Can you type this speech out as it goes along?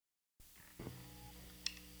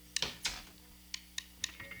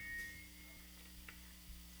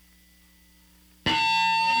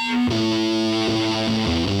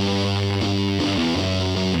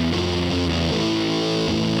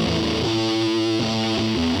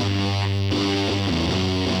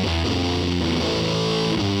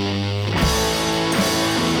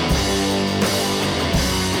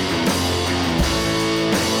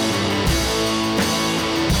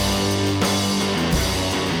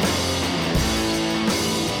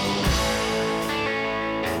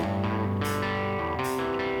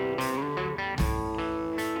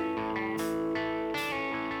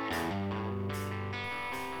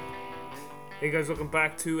Hey guys, welcome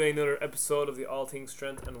back to another episode of the All Things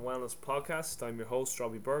Strength and Wellness podcast. I'm your host,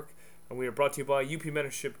 Robbie Burke, and we are brought to you by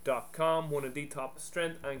upmentorship.com, one of the top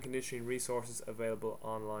strength and conditioning resources available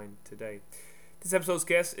online today. This episode's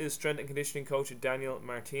guest is strength and conditioning coach Daniel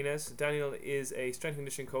Martinez. Daniel is a strength and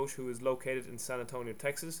conditioning coach who is located in San Antonio,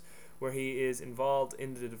 Texas, where he is involved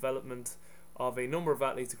in the development of a number of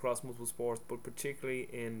athletes across multiple sports, but particularly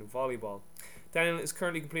in volleyball. Daniel is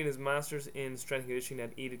currently completing his Masters in Strength and Conditioning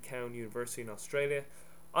at Edith Cowan University in Australia.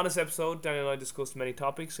 On this episode, Daniel and I discussed many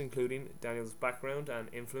topics, including Daniel's background and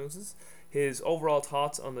influences, his overall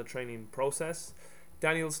thoughts on the training process,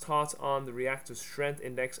 Daniel's thoughts on the reactive strength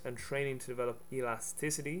index and training to develop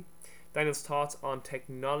elasticity, Daniel's thoughts on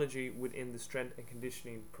technology within the strength and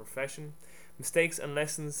conditioning profession, mistakes and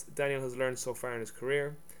lessons Daniel has learned so far in his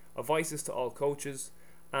career, advices to all coaches,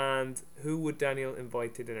 and who would Daniel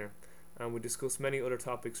invite to dinner. And we discuss many other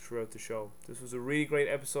topics throughout the show. This was a really great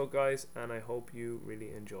episode, guys, and I hope you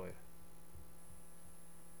really enjoy it.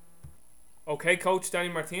 Okay, Coach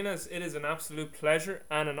Daniel Martinez, it is an absolute pleasure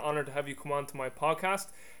and an honor to have you come on to my podcast.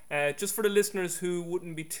 Just for the listeners who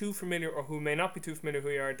wouldn't be too familiar or who may not be too familiar who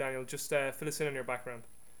you are, Daniel, just fill us in on your background.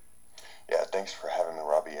 Yeah, thanks for having me,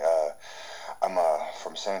 Robbie. I'm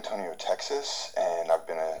from San Antonio, Texas, and I've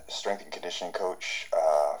been a strength and conditioning coach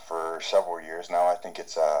for several years now. I think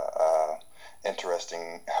it's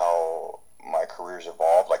interesting how my career's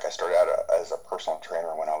evolved. Like, I started out as a personal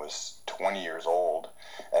trainer when I was 20 years old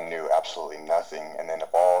and knew absolutely nothing, and then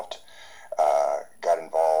got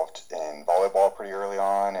involved in volleyball pretty early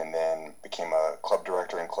on, and then became a club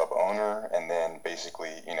director and club owner, and then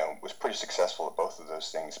basically, was pretty successful at both of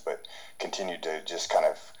those things, but continued to just kind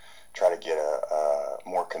of try to get a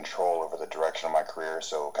more control over the direction of my career.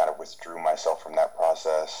 So kind of withdrew myself from that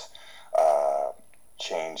process.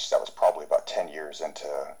 Changed. That was probably about 10 years into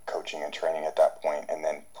coaching and training at that point, and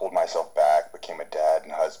then pulled myself back, became a dad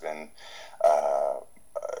and husband,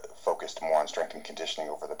 focused more on strength and conditioning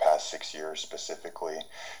over the past 6 years specifically,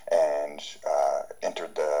 and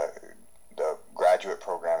entered the graduate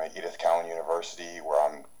program at Edith Cowan University, where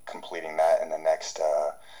I'm completing that in the next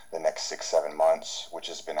 6-7 months, which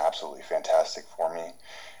has been absolutely fantastic for me.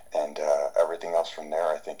 And everything else from there,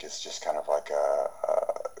 I think, is just kind of like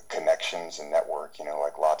connections and network,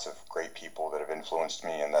 like lots of great people that have influenced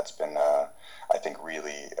me, and that's been, I think,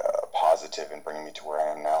 really positive in bringing me to where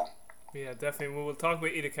I am now. Yeah, definitely. We'll talk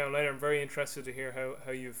about Edith Cowan later. I'm very interested to hear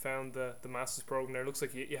how you found the Masters program there. It looks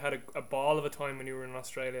like you had a ball of a time when you were in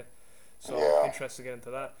Australia. So yeah. I'm interested to get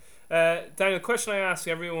into that. Daniel, the question I ask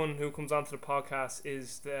everyone who comes onto the podcast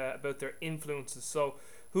is about their influences. So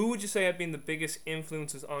who would you say have been the biggest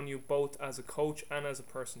influences on you, both as a coach and as a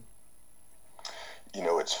person?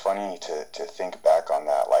 It's funny to think back on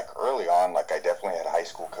that. Like, early on, like, I definitely had high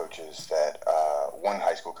school coaches that, one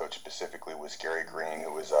high school coach specifically was Gary Green,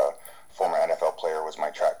 who was a former NFL player, was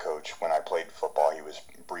my track coach. When I played football, he was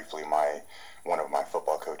briefly one of my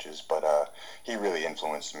football coaches, but he really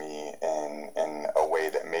influenced me in a way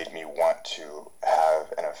that made me want to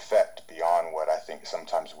have an effect beyond what I think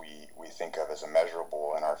sometimes we think of as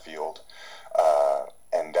immeasurable in our field.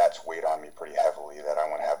 And that's weighed on me pretty heavily, that I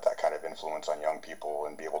want to have that kind of influence on young people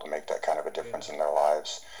and be able to make that kind of a difference in their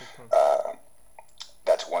lives.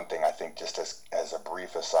 That's one thing I think, just as a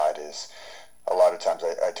brief aside, is a lot of times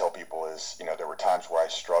I tell people is, there were times where I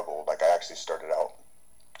struggled. Like, I actually started out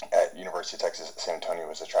at University of Texas at San Antonio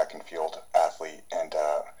as a track and field athlete, and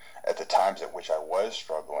at the times at which I was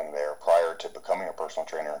struggling there prior to becoming a personal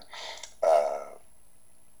trainer,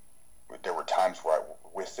 there were times where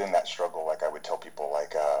within that struggle, like, I would tell people,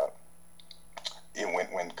 like,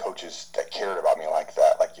 when coaches that cared about me like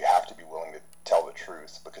that, like, you have to be willing to tell the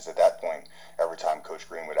truth, because at that point, every time Coach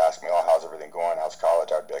Green would ask me, "Oh, how's everything going? How's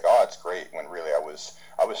college?" I'd be like, "Oh, it's great," when really I was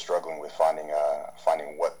struggling with finding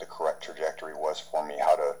what the correct trajectory was for me,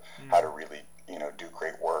 how to really do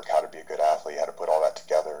great work, how to be a good athlete, how to put all that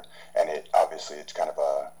together. And it's kind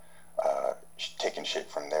of taken shape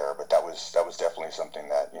from there. But that was definitely something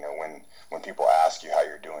that, when people ask you how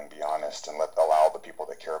you're doing, be honest and allow the people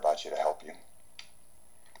that care about you to help you.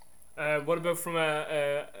 What about from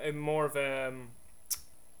a more of a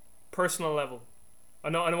personal level? I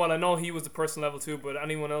know he was the personal level too, but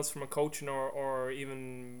anyone else from a coaching or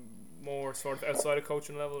even more sort of outside of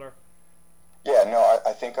coaching level? Or yeah, no,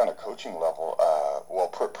 I think on a coaching level, well,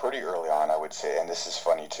 pretty early on, I would say, and this is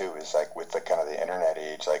funny too, is like with the kind of the internet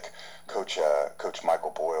age, like Coach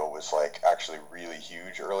Michael Boyle was like actually really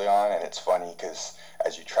huge early on, and it's funny because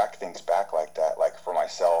as you track things back like that, like for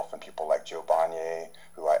myself and people like Joe Bonnier,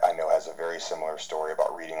 who I know has a very similar story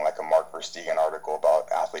about reading like a Mark Verstegen article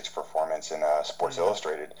about athletes' performance in Sports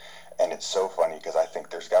Illustrated, and it's so funny because I think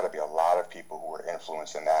there's got to be a lot of people who were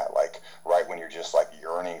influenced in that, like right when you're just like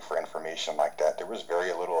yearning for information like that, there was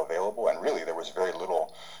very little available, and really there was very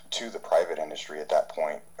little to the private industry at that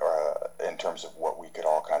point, in terms of what we could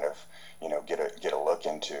all kind of, get a look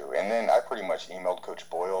into. And then I pretty much emailed Coach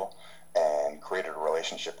Boyle and created a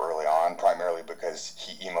relationship early on, primarily because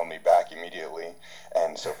he emailed me back immediately.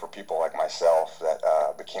 And so for people like myself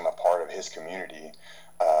that became a part of his community,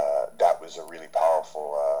 that was a really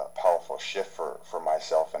powerful shift for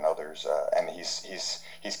myself and others. And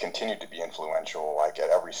he's continued to be influential, like at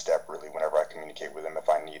every step, really. Whenever I communicate with him, if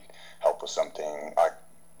I need help with something, I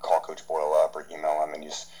call Coach Boyle up or email him, and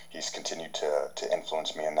he's continued to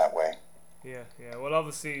influence me in that way. Yeah, yeah. Well,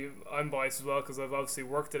 obviously, I'm biased as well because I've obviously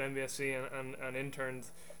worked at NBSC and interned,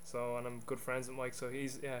 and I'm good friends with Mike. So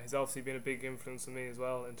he's obviously been a big influence on me as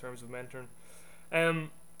well in terms of mentoring.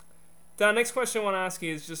 The next question I want to ask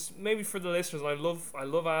you is just maybe for the listeners. I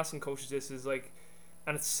love asking coaches this, is like,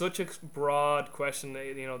 and it's such a broad question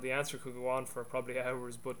that, the answer could go on for probably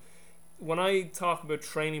hours. But when I talk about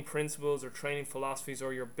training principles or training philosophies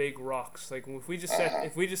or your big rocks, like if we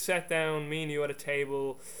just sat down, me and you at a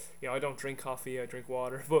table, I don't drink coffee, I drink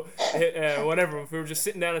water, but whatever. If we were just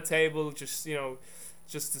sitting down at a table, just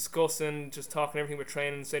discussing, just talking everything about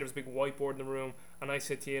training, say there was a big whiteboard in the room, and I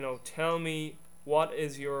said to you, tell me, what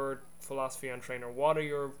is your philosophy on training, or what are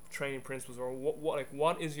your training principles, or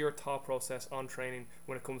what is your thought process on training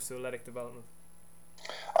when it comes to athletic development?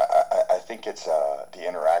 I think it's the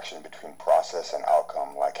interaction between process and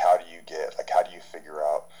outcome. Like, how do you figure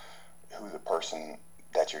out who the person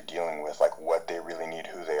that you're dealing with, like what they really need,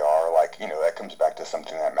 who they are. Like, that comes back to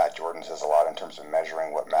something that Matt Jordan says a lot in terms of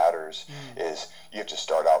measuring what matters, is you have to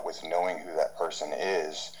start out with knowing who that person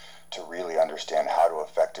is to really understand how to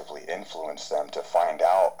effectively influence them, to find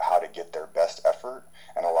out how to get their best effort.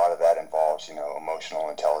 And a lot of that involves, emotional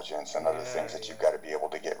intelligence and other things that you've got to be able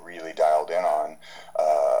to get really dialed in on.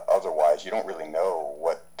 Otherwise, you don't really know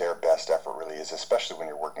what their best effort really is, especially when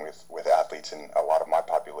you're working with athletes in a lot of my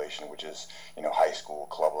population, which is, high school,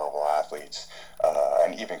 club level athletes,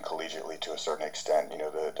 and even collegiately to a certain extent.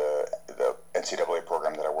 The NCAA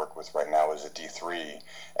program that I work with right now is a D3,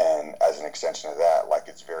 and as an extension of that, like,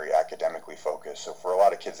 it's very academically focused. So for a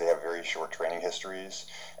lot of kids, they have very short training histories,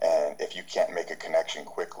 and if you can't make a connection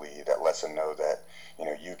quickly that lets them know that,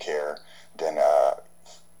 you care, then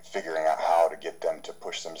figuring out how to get them to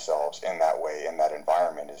push themselves in that way, in that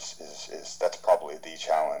environment, is that's probably the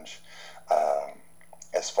challenge.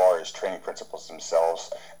 As far as training principles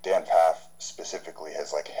themselves, Dan Pfaff specifically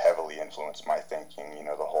has like heavily influenced my thinking.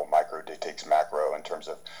 The whole micro dictates macro, in terms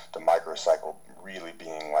of the microcycle really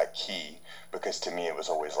being like key, because to me it was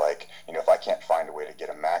always like, if I can't find a way to get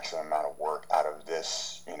a maximum amount of work out of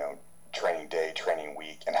this, training day, training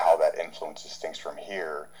week, and how that influences things from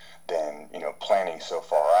here, then, planning so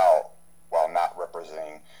far out while not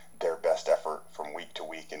representing their best effort from week to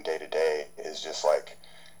week and day to day is just like,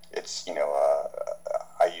 it's,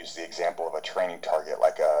 I use the example of a training target.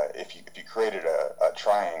 Like, if you created a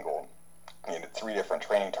triangle, 3 different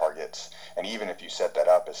training targets, and even if you set that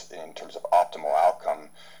up as in terms of optimal outcome,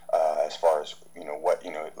 as far as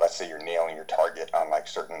let's say you're nailing your target on like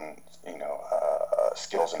certain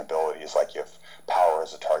skills and abilities, like you have power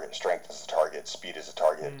as a target, strength as a target, speed as a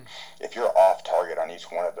target. If you're off target on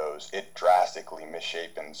each one of those, it drastically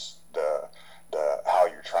misshapens the how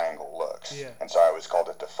your triangle looks. And so I always called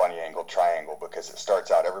it the funny angled triangle, because it starts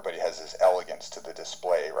out, everybody has this elegance to the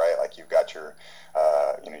display, right? Like, you've got your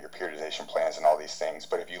your periodization plans and all these things,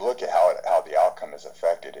 but if you look at how the outcome is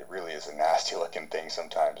affected, it really is a nasty looking thing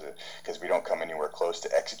sometimes, because we don't come anywhere close to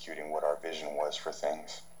executing what our vision was for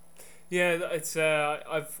things. Yeah, it's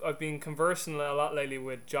I've been conversing a lot lately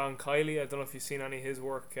with John Kiley. I don't know if you've seen any of his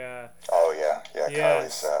work. Oh yeah,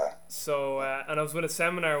 Kiley's. And I was with a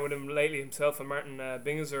seminar with him lately himself, and Martin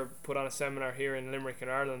Bingeser put on a seminar here in Limerick in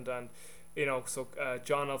Ireland, and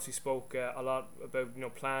John obviously spoke a lot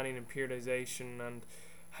about planning and periodization, and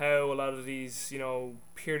how a lot of these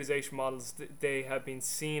periodization models, they have been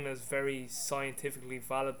seen as very scientifically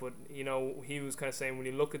valid, but he was kind of saying, when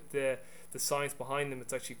you look at the science behind them,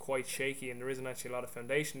 it's actually quite shaky, and there isn't actually a lot of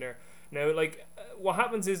foundation there. Now, like, what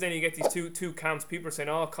happens is then you get these two camps. People are saying,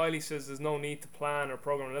 oh, Kiley says there's no need to plan or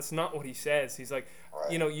program. That's not what he says. He's like,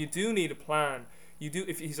 right. You do need a plan. you do,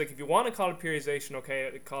 if he's like, if you want to call it periodization,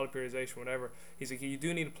 okay, call it periodization, whatever. He's like, you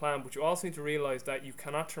do need a plan, but you also need to realize that you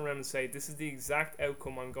cannot turn around and say, this is the exact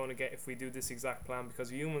outcome I'm going to get if we do this exact plan,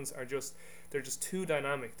 because humans are just, they're just too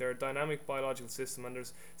dynamic. They're a dynamic biological system, and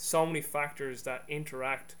there's so many factors that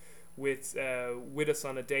interact with us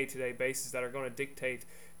on a day-to-day basis that are going to dictate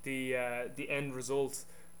the end result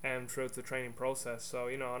throughout the training process. So,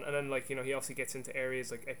 you know, and then, like, you know, he obviously gets into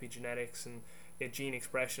areas like epigenetics and gene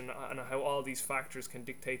expression, and how all these factors can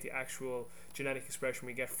dictate the actual genetic expression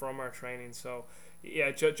we get from our training. So yeah,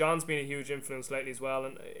 John's been a huge influence lately as well,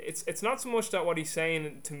 and it's not so much that what he's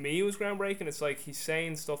saying to me was groundbreaking. It's like he's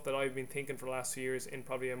saying stuff that I've been thinking for the last few years in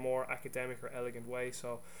probably a more academic or elegant way.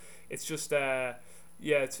 So it's just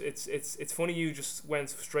yeah, it's funny you just went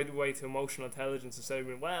straight away to emotional intelligence instead of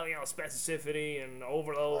being, well, you know, specificity and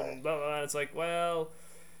overload and blah, blah, blah. It's like, well,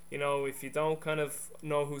 you know, if you don't kind of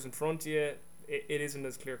know who's in front of you, it isn't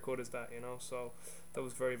as clear cut as that, you know. So that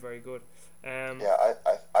was very, very good. Yeah,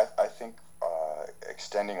 I think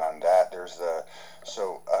extending on that, there's the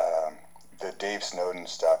Dave Snowden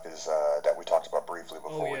stuff is that we talked about briefly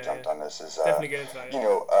before we jumped on this is definitely get into that. You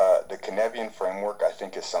know, the Cynefin framework, I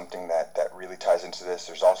think, is something that really ties into this.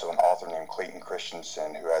 There's also an author named Clayton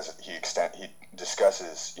Christensen who he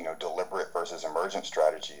discusses, you know, deliberate versus emergent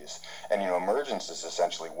strategies. And, you know, emergence is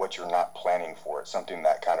essentially what you're not planning for. It's something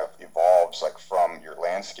that kind of evolves like from your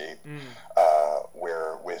landscape,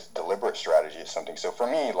 where with deliberate strategy is something. So for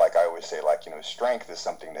me, like I always say, like, you know, strength is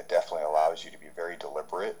something that definitely allows you to be very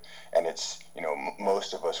deliberate, and it's, you know,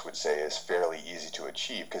 most of us would say is fairly easy to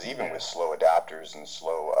achieve, because even with slow adapters and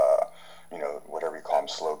slow you know, whatever you call them,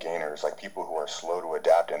 slow gainers, like people who are slow to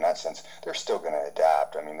adapt in that sense, they're still going to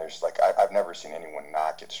adapt. I mean, there's like, I've never seen anyone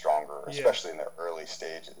not get stronger, especially in the early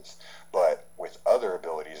stages. But with other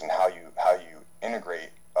abilities and how you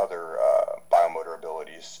integrate other biomotor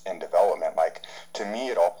abilities in development, like, to me,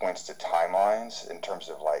 it all points to timelines in terms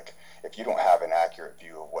of, like, if you don't have an accurate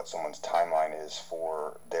view of what someone's timeline is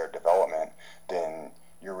for their development, then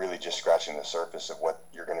you're really just scratching the surface of what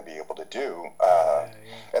you're going to be able to do.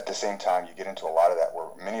 At the same time, you get into a lot of that where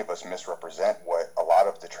many of us misrepresent what a lot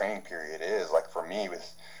of the training period is. Like for me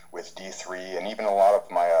with D3 and even a lot of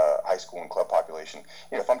my high school and club population,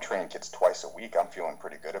 you know, if I'm training kids twice a week, I'm feeling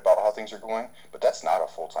pretty good about how things are going, but that's not a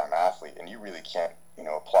full-time athlete, and you really can't, you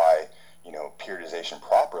know, apply, you know, periodization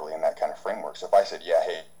properly in that kind of framework. So if I said, yeah,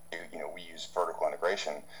 hey, you know, we use vertical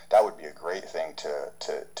integration, that would be a great thing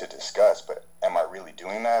to discuss, but am I really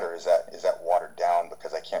doing that, or is that watered down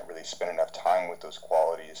because I can't really spend enough time with those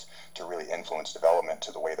qualities to really influence development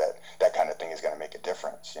to the way that kind of thing is going to make a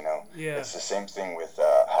difference, you know? It's the same thing with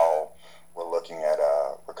how we're looking at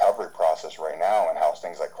a recovery process right now, and how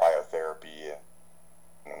things like cryotherapy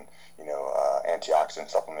and, you know,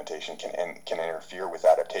 antioxidant supplementation can interfere with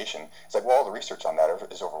adaptation. It's like, well, all the research on that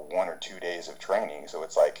is over 1 or 2 days of training. So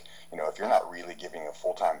it's like, you know, if you're not really giving a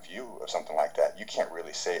full-time view of something like that, you can't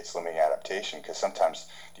really say it's limiting adaptation, because sometimes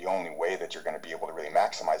the only way that you're going to be able to really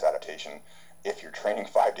maximize adaptation if you're training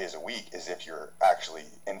 5 days a week is if you're actually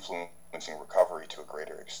influencing recovery to a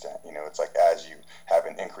greater extent. You know, it's like, as you have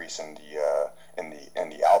an increase in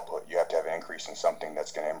the output, you have to have an increase in something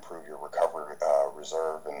that's going to improve your recovery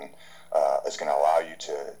reserve, and is going to allow you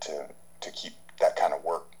to keep that kind of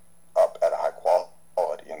work up at a high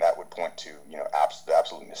quality, and that would point to, you know, the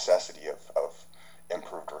absolute necessity of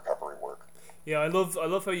improved recovery work. Yeah, I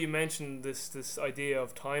love how you mentioned this idea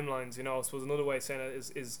of timelines. You know, I suppose another way of saying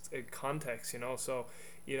it is context. You know, so,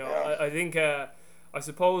 you know, I think I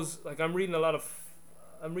suppose, like, I'm reading a lot of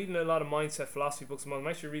mindset philosophy books. I'm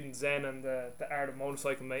actually reading Zen and the Art of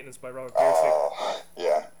Motorcycle Maintenance by Robert Pirsig.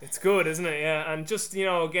 Yeah. It's good, isn't it? Yeah, and just, you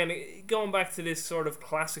know, again, going back to this sort of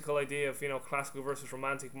classical idea of, you know, classical versus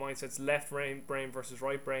romantic mindsets, left brain versus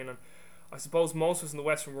right brain, and I suppose most of us in the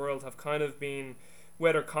Western world have kind of been,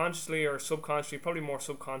 whether consciously or subconsciously, probably more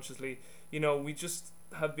subconsciously, you know, we just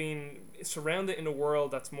have been surrounded in a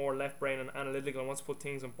world that's more left brain and analytical and wants to put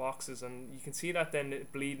things in boxes, and you can see that then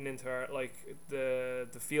bleeding into our, like, the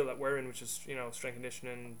field that we're in, which is, you know, strength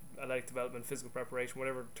conditioning, athletic development, physical preparation,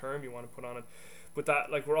 whatever term you want to put on it. But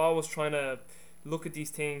that, like, we're always trying to look at these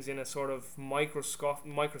things in a sort of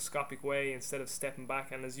microscopic way instead of stepping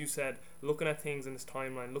back, and as you said, looking at things in this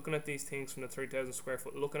timeline, looking at these things from the 30,000 square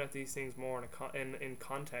foot, looking at these things more in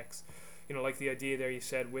context. You know, like the idea there you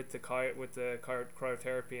said with the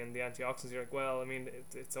cryotherapy and the antioxidants, you're like, well, I mean,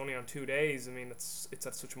 it's only on 2 days. I mean, it's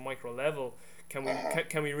at such a micro level. Can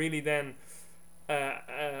we really then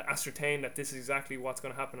ascertain that this is exactly what's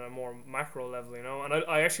going to happen at a more macro level, you know? And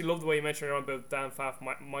I actually love the way you mentioned about Dan Pfaff,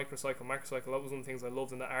 microcycle. That was one of the things I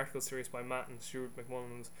loved in the article series by Matt and Stuart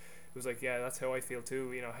McMullen. It was like, yeah, that's how I feel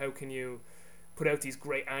too. You know, how can you put out these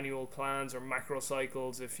great annual plans or macro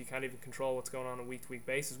cycles if you can't even control what's going on a week-to-week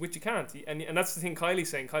basis, which you can't. And that's the thing Kylie's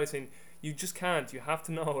saying. You just can't. You have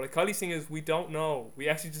to know. Like Kylie's thing is, we don't know. We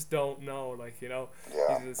actually just don't know. Like, you know.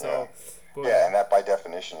 Yeah, So, yeah. but Yeah, and that by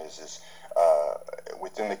definition is uh,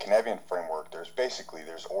 within the Cynefin framework.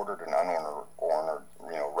 There's ordered and unordered,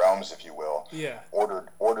 realms, if you will. yeah.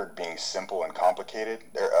 Ordered being simple and complicated.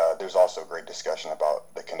 There's also a great discussion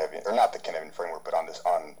about the Cynefin, or not the Cynefin framework, but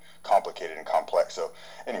on complicated and complex. So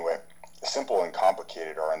anyway, simple and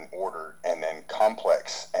complicated are in ordered, and then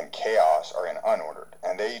complex and chaos are in unordered,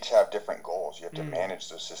 and they each have different goals. You have to manage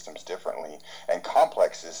those systems differently, and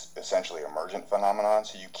complex is essentially emergent phenomenon,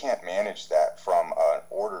 so you can't manage that from an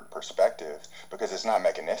ordered perspective because it's not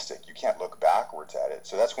mechanistic. You can't look backwards at it.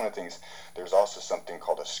 So that's one of the things. There's also something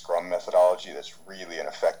called a Scrum methodology that's really an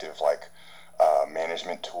effective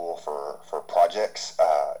management tool for projects.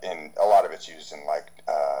 In a lot of it's used in like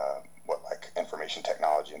information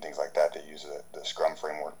technology and things like that. They use the Scrum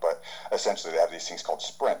framework, but essentially they have these things called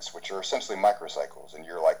sprints, which are essentially microcycles. And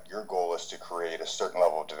your goal is to create a certain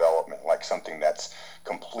level of development, like something that's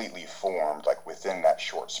completely formed, like within that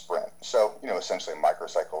short sprint. So essentially a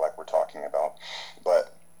microcycle, like we're talking about.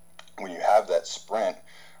 But when you have that sprint,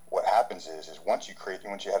 what happens is once you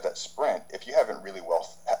have that sprint, if you haven't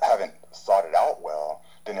thought it out well,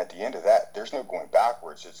 then at the end of that, there's no going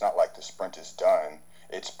backwards. It's not like the sprint is done.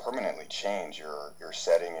 It's permanently change your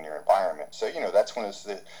setting and your environment. So that's when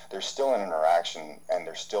there's still an interaction, and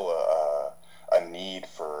there's still a need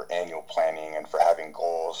for annual planning and for having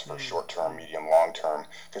goals for short term, medium, long term,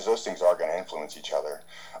 because those things are going to influence each other.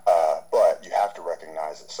 But you have to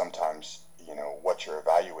recognize that sometimes what you're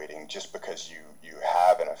evaluating, just because you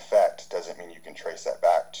have an effect doesn't mean you can trace that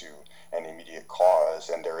back to an immediate cause,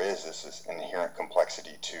 and there is this inherent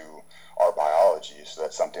complexity to our biology. So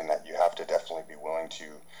that's something that you have to definitely be willing to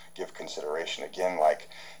give consideration. Again, like,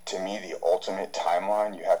 to me, the ultimate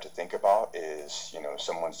timeline you have to think about is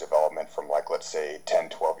someone's development from, like, let's say 10,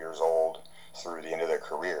 12 years old through the end of their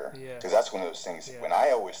career, because that's one of those things. When I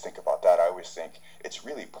always think about that, I always think it's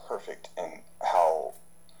really perfect in how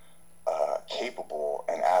capable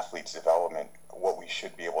an athlete's development, what we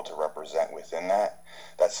should be able to represent within that.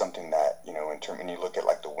 That's something that when you look at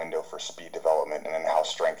like the window for speed development, and then how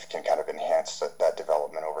strength can kind of enhance that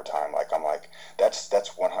development over time. That's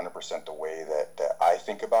 100% the way that I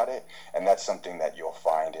think about it, and that's something that you'll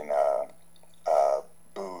find in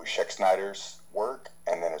Boo Schexnayder's work,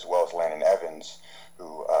 and then as well as Landon Evans,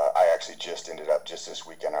 who I actually just ended up just this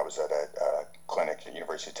weekend. I was at a clinic at the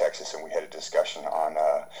University of Texas, and we had a discussion on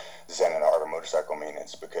Zen and art of motorcycle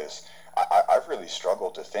maintenance, because I've really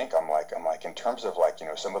struggled to think. I'm like in terms of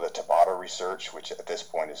some of the Tabata research, which at this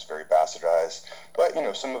point is very bastardized, but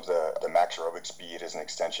some of the max aerobic speed as an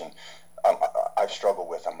extension. I've struggled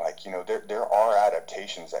with. I'm like, there are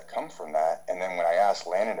adaptations that come from that. And then when I asked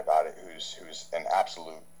Landon about it, who's an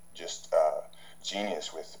absolute just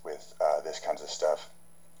genius with this kinds of stuff,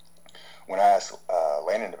 when I asked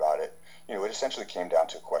Landon about it, it essentially came down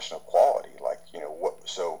to a question of quality.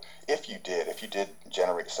 So if you did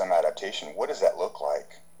generate some adaptation, what does that look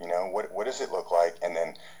like? What does it look like? And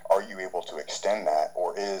then are you able to extend that,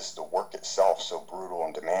 or is the work itself so brutal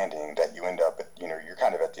and demanding that you end up you're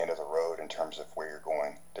kind of at the end of the road in terms of where you're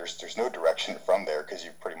going? There's no direction from there, because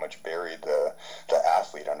you've pretty much buried the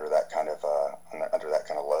athlete under that kind of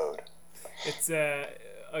load. It's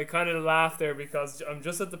I kind of laugh there because I'm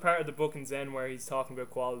just at the part of the book in Zen where he's talking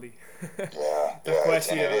about quality.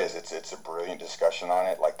 It's a brilliant discussion on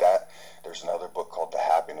it like that. There's another book called The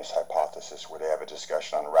Happiness Hypothesis, where they have a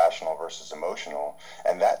discussion on rational versus emotional,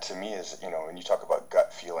 and that to me is when you talk about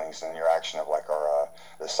gut feelings and the interaction of like our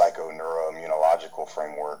the psychoneuroimmunological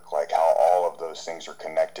framework, like how all of those things are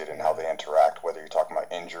connected and how they interact, whether you're talking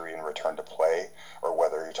about injury and return to play, or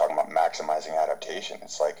whether you're talking about maximizing adaptation.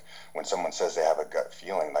 It's like when someone says they have a gut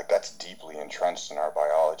feeling, like that's deeply entrenched in our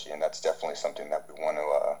biology, and that's definitely something that we want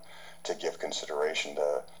to give consideration.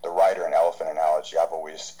 The rider and elephant analogy, I've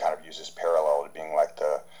always kind of used this parallel to being like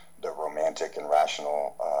the romantic and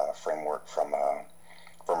rational framework from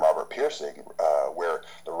Robert Pirsig, where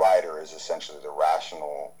the rider is essentially the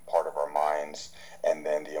rational part of our minds, and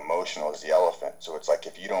then the emotional is the elephant. So it's like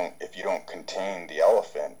if you don't contain the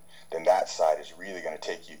elephant, then that side is really going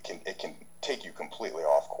to it can take you completely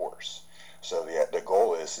off course. So the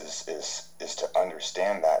goal is to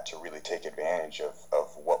understand that, to really take advantage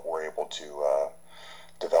of what we're able to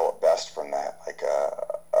develop best from that.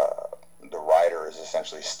 The rider is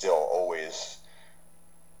essentially still always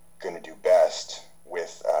going to do best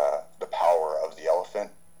with the power of the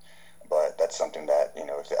elephant, but that's something that,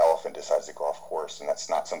 if the elephant decides to go off course, and that's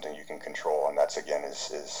not something you can control, and that's again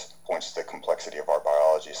is points to the complexity of our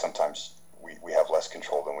biology. Sometimes we have less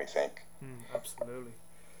control than we think. Absolutely.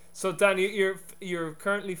 So Dan, you're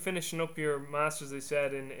currently finishing up your masters, they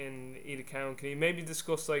said, in Eda Cowan. Can you maybe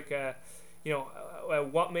discuss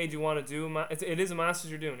what made you want to do it is a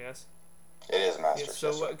masters you're doing, yes? It is a master's.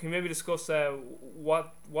 Yeah, so yes, can you maybe discuss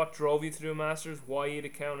what drove you to do a master's, why Eda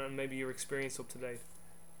Cowan, and maybe your experience up to date?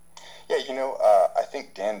 Yeah, I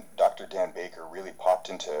think Dr. Dan Baker really popped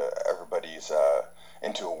into everybody's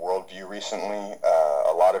into a worldview recently.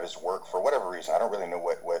 A lot of his work, for whatever reason, I don't really know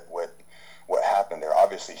what happened there.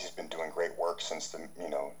 Obviously, he's been doing great work since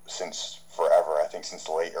since forever. I think since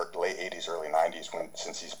the late '80s, early '90s,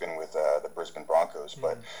 since he's been with the Brisbane Broncos.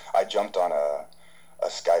 But I jumped on a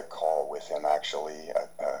Skype call with him, actually,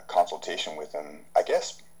 a consultation with him, I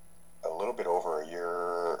guess a little bit over a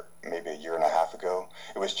year, maybe a year and a half ago.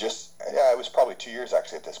 It was probably 2 years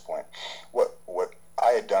actually at this point. What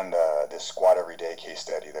I had done this squat every day case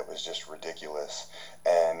study that was just ridiculous,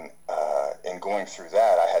 and in going through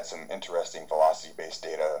that, I had some interesting velocity-based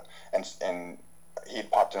data, and he'd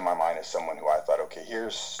popped in my mind as someone who I thought, okay,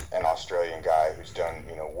 here's an Australian guy who's done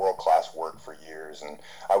world-class work for years, and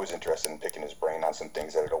I was interested in picking his brain on some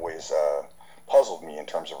things that had always puzzled me in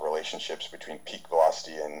terms of relationships between peak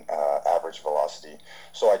velocity and average velocity.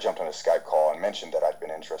 So I jumped on a Skype call and mentioned that I'd been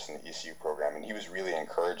interested in the ECU program, and he was really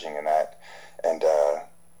encouraging in that. And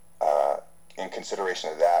in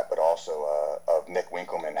consideration of that, but also of Nick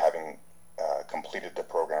Winkelman having completed the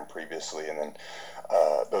program previously, and then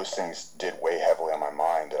those things did weigh heavily on my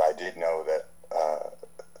mind. That I did know that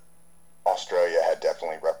Australia had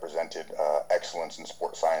definitely represented excellence in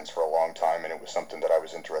sports science for a long time, and it was something that I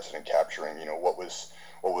was interested in capturing. What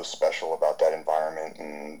was special about that environment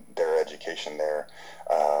and their education there,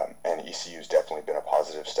 and ECU's definitely been a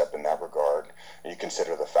positive step in that regard. You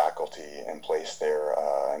consider the faculty in place there,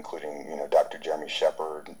 including Dr. Jeremy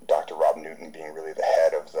Shepard, Dr. Rob Newton being really the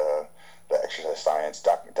head of the exercise science,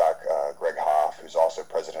 Doc Greg Hoff, who's also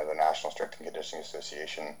president of the National Strength and Conditioning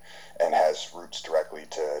Association and has roots directly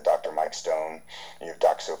to Dr. Mike Stone. You have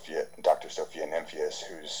Dr. Sophia Nymphius,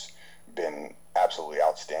 who's been absolutely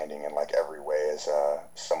outstanding in like every way as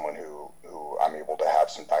someone who I'm able to have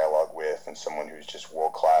some dialogue with, and someone who's just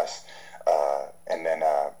world class. And then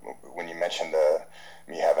when you mentioned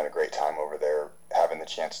me having a great time over there, having the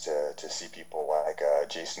chance to see people like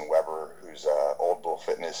Jason Weber, who's Old Bull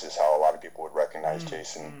Fitness is how a lot of people would recognize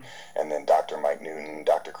Jason, and then Dr. Mike Newton,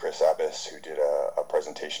 Dr. Chris Abbas, who did a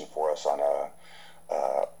presentation for us on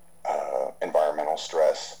environmental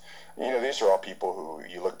stress. These are all people who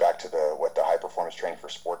you look back to the High Performance Training for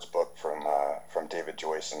Sports book from David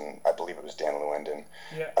Joyce, and I believe it was Dan Lewandin.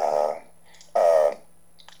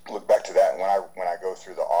 Look back to that, and when I go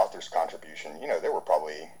through the author's contribution, there were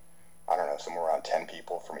probably, I don't know, somewhere around 10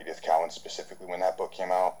 people from Edith Cowan specifically when that book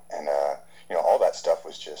came out, and all that stuff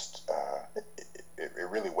was just it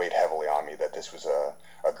really weighed heavily on me that this was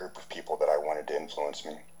a group of people that I wanted to influence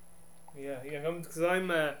me. Yeah, because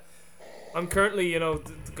I'm currently,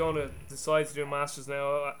 going to decide to do a master's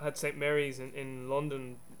now. I had St. Mary's in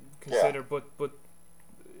London considered, but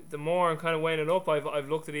the more I'm kind of weighing it up, I've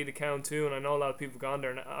looked at Eda Cowan too, and I know a lot of people have gone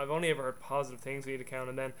there, and I've only ever heard positive things of Eda Cowan,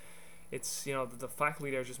 and then it's, the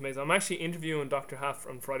faculty there is just amazing. I'm actually interviewing Dr. Haff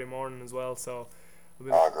on Friday morning as well, so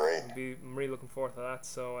great. I'm really looking forward to that.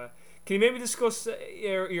 So can you maybe discuss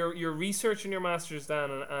your research in your master's, Dan,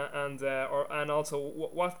 and also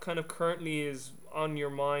what kind of currently is on your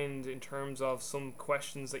mind in terms of some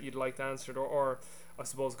questions that you'd like answered, or I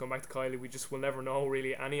suppose going back to Kylie, we just will never know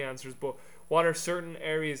really any answers, but what are certain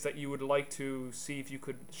areas that you would like to see if you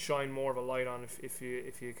could shine more of a light on, if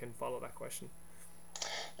you can follow that question?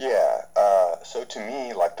 Yeah, so to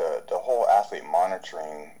me, like the whole athlete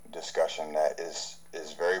monitoring discussion that is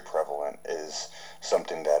very prevalent is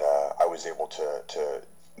something that I was able to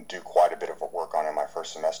do quite a bit of work on in my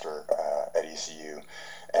first semester at ECU,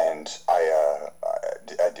 and I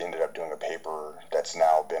ended up doing a paper that's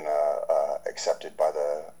now been accepted by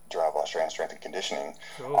the Journal of Australian Strength and Conditioning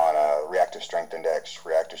on reactive strength index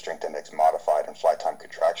modified, and flight time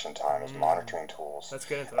contraction time as monitoring tools. Let's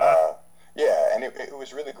get into that. Yeah, and it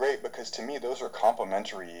was really great because to me those are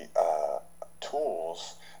complementary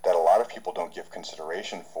tools that a lot of people don't give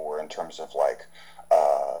consideration for in terms of like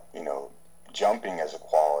jumping as a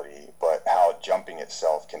quality, but how jumping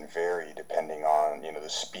itself can vary depending on the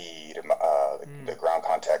speed, the ground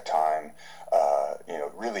contact time,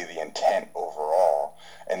 really the intent overall.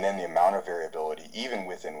 And then the amount of variability, even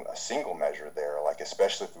within a single measure there, like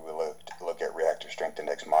especially if we look at reactive strength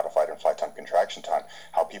index modified and flight time contraction time,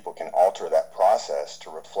 how people can alter that process to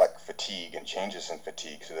reflect fatigue and changes in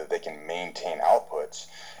fatigue so that they can maintain outputs.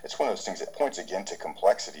 It's one of those things that points again to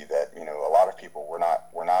complexity that, a lot of people,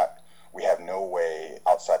 we have no way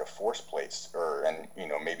outside of force plates and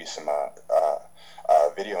maybe some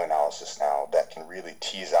video analysis now that can really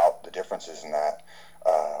tease out the differences in that.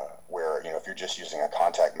 Where if you're just using a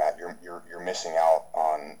contact mat, you're missing out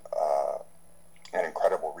on an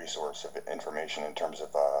incredible resource of information in terms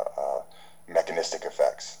of mechanistic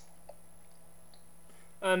effects.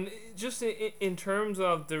 And just in terms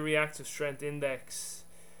of the reactive strength index,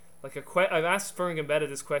 like I've asked Vern Gambetta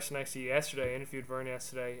this question actually yesterday. I interviewed Vern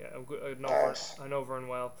yesterday. I know Vern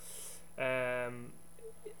well.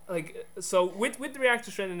 So with the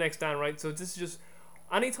reactive strength index, Dan, right? So this is just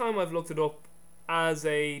anytime I've looked it up as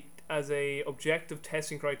a objective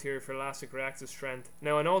testing criteria for elastic reactive strength.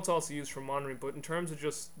 Now I know it's also used for monitoring, but in terms of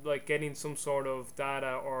just like getting some sort of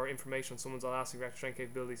data or information on someone's elastic reactive strength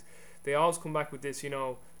capabilities, they always come back with this,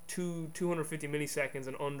 250 milliseconds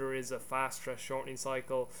and under is a fast stress shortening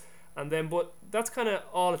cycle. And then, but that's kind of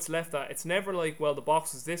all it's left at. It's never like, well, the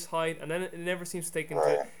box is this height, and then it never seems to take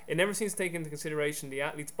into consideration the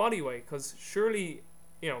athlete's body weight, because surely,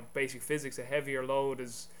 basic physics, a heavier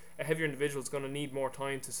individual is going to need more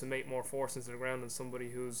time to summate more force into the ground than somebody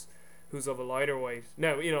who's of a lighter weight.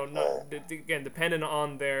 Now, again, depending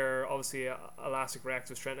on their obviously elastic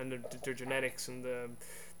reactive strength and their genetics and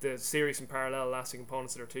the serious and parallel elastic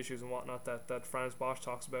components of their tissues and whatnot that Franz Bosch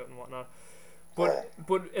talks about and whatnot.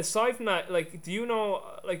 But aside from that, like, do you know,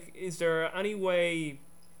 like, is there any way,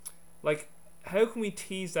 like, how can we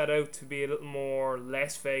tease that out to be a little more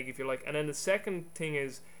less vague, if you like? And then the second thing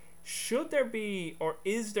is, should there be, or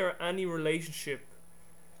is there any relationship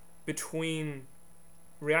between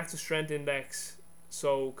reactive strength index,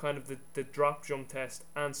 so kind of the drop jump test,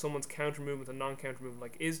 and someone's counter movement and non-counter movement?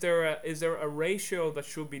 Like, is there a ratio that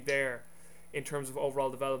should be there in terms of overall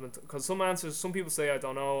development? Because some people say, I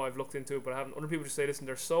don't know, I've looked into it but I haven't. Other people just say, listen,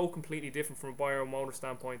 they're so completely different from a biomotor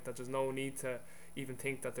standpoint that there's no need to even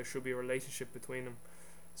think that there should be a relationship between them.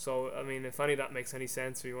 So, I mean, if any of that makes any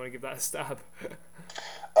sense, or you want to give that a stab.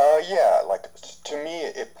 Yeah, like, to me,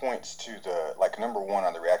 it points to number one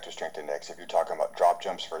on the reactive strength index, if you're talking about drop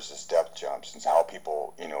jumps versus depth jumps, and how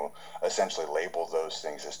people, essentially label those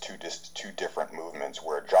things as two different movements,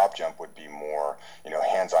 where a drop jump would be more,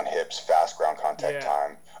 hands on hips, fast ground contact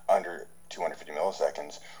time, under 250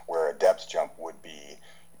 milliseconds, where a depth jump would be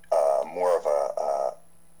more of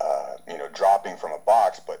dropping from a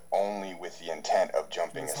box, but only with the intent of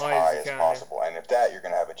jumping as high as possible. Yeah. And if that, you're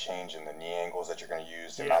going to have a change in the knee angles that you're going to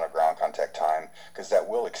use, the amount of ground contact time, because that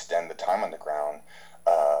will extend the time on the ground.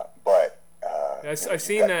 I've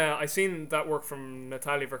seen that work from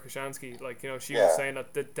Natalia Verkhoshansky. Like, she was saying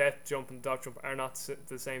that the depth jump and the drop jump are not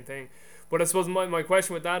the same thing. But I suppose my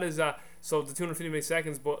question with that is so the 250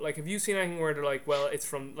 milliseconds. But like, have you seen anything where they're like, well, it's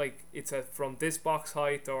from from this box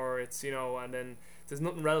height, or it's and then there's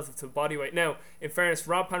nothing relative to body weight. Now, in fairness,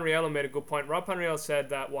 Rob Panriello made a good point. Rob Panriello said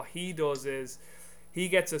that what he does is he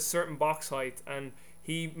gets a certain box height and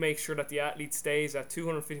he makes sure that the athlete stays at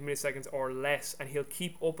 250 milliseconds or less, and he'll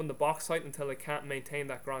keep up in the box height until they can't maintain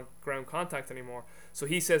that ground contact anymore. So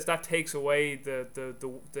he says that takes away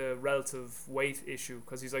the relative weight issue,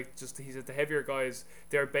 because he's like, the heavier guys,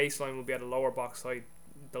 their baseline will be at a lower box height,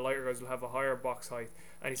 the lighter guys will have a higher box height,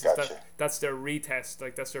 and he says that's their retest,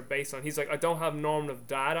 like that's their baseline. He's like, I don't have normative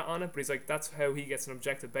data on it, but he's like, that's how he gets an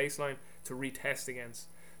objective baseline to retest against.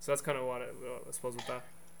 So that's kind of what I suppose with that.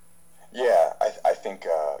 Yeah, I think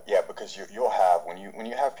because you'll have when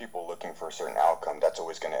you have people looking for a certain outcome, that's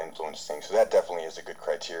always going to influence things. So that definitely is a good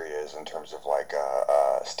criteria, is in terms of like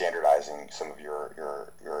standardizing some of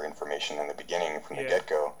your information in the beginning from the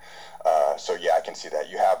get-go. So yeah, I can see that.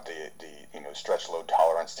 You have the stretch load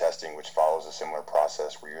tolerance testing, which follows a similar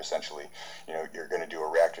process, where you're essentially you're going to do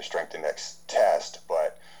a reactive strength index test,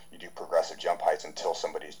 but you do progressive jump heights until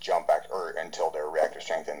somebody's until their reactive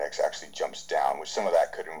strength index actually jumps down, which some of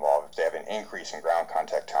that could involve, if they have an increase in ground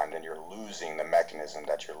contact time, then you're losing the mechanism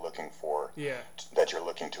that you're looking for, that you're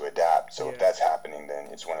looking to adapt. So if that's happening, then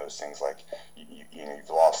it's one of those things like you've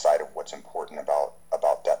lost sight of what's important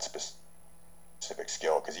about that specific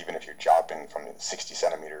skill, because even if you're jumping from 60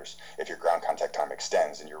 centimeters, if your ground contact time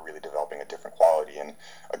extends, and you're really developing a different quality. And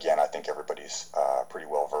again, I think everybody's pretty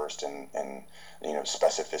well versed in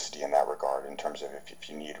specificity in that regard, in terms of if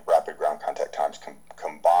you need rapid ground contact times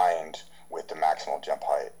combined with the maximal jump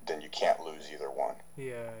height, then you can't lose either one.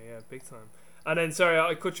 Yeah, big time. And then, sorry,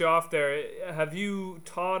 I cut you off there. Have you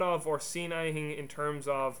thought of or seen anything in terms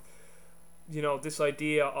of, this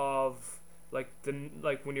idea of like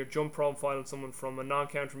when you're jump profiling someone from a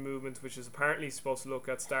non-counter movement, which is apparently supposed to look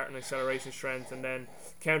at start and acceleration strength, and then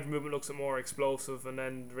counter movement looks at more explosive, and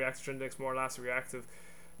then reactive strength looks more elastic reactive.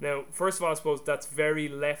 Now, first of all, I suppose that's very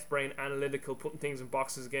left brain analytical, putting things in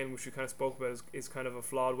boxes again, which we kind of spoke about, is kind of a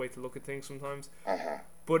flawed way to look at things sometimes.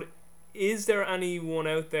 But is there anyone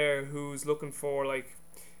out there who's looking for like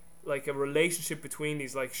a relationship between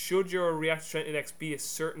these? Like, should your reactive strength index be a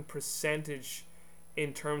certain percentage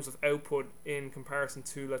in terms of output in comparison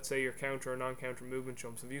to, let's say, your counter or non-counter movement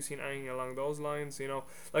jumps? Have you seen anything along those lines?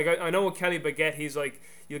 Like I know with Kelly Baguette, he's like,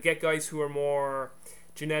 you'll get guys who are more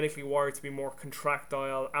genetically wired to be more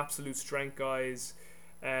contractile, absolute strength guys.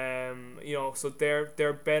 So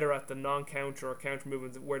they're better at the non-counter or counter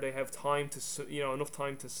movement where they have time to, enough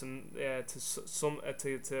time to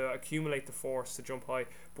accumulate the force to jump high.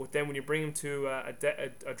 But then when you bring them to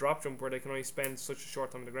a drop jump where they can only spend such a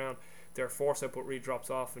short time on the ground, their force output really drops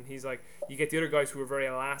off. And he's like, you get the other guys who are very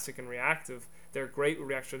elastic and reactive. They're great with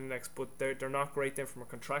reaction index, but they're not great then from a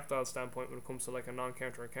contractile standpoint when it comes to like a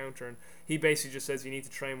non-counter or counter. And he basically just says you need to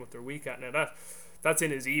train what they're weak at. Now that's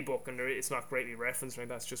in his ebook, and it's not greatly referenced, right?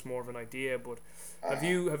 That's just more of an idea. But have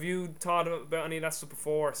you thought about any of that stuff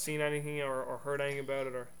before, seen anything or heard anything about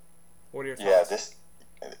it, or what are your thoughts?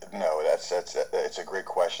 It's a great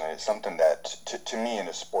question. It's something that to me in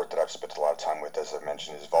a sport that I've spent a lot of time with, as I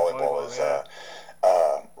mentioned, is volleyball.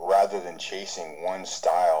 Rather than chasing one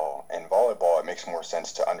style in volleyball, it makes more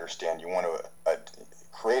sense to understand you want to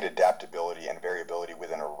create adaptability and variability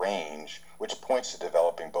within a range, which points to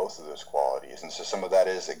developing both of those qualities. And so some of that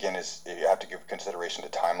is you have to give consideration to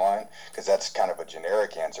timeline, because that's kind of a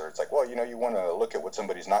generic answer. It's like, well, you want to look at what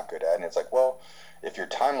somebody's not good at, and it's like, well, if your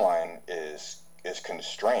timeline is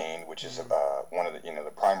constrained, which is one of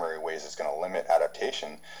the primary ways it's going to limit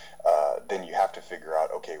adaptation, then you have to figure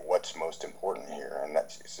out, okay, what's most important here, and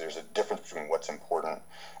there's a difference between what's important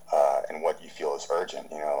and what you feel is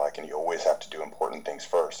urgent. And you always have to do important things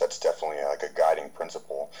first. That's definitely like a guiding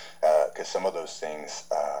principle, because some of those things,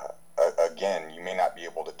 again, you may not be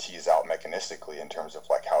able to tease out mechanistically in terms of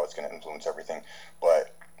like how it's going to influence everything,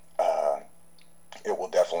 but it will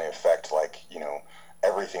definitely affect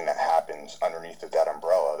everything that happens underneath of that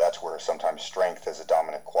umbrella. That's where sometimes strength as a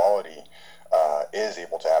dominant quality is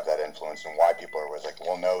able to have that influence, and why people are always like,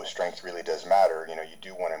 well, no, strength really does matter. You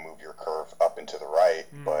do want to move your curve up and to the right,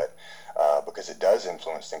 but because it does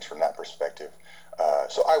influence things from that perspective.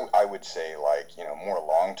 So I would say more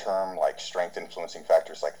long-term, like strength influencing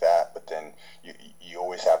factors like that, but then you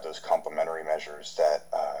always have those complementary measures that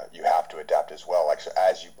you have to adapt as well. So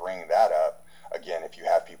as you bring that up, again, if you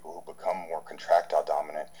have people who become more contractile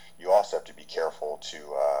dominant, you also have to be careful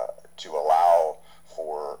to allow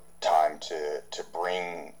for time to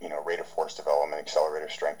bring rate of force development, accelerator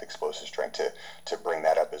strength, explosive strength to bring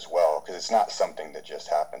that up as well, because it's not something that just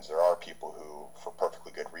happens. There are people who, for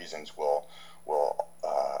perfectly good reasons, will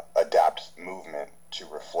adapt movement to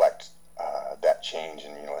reflect that change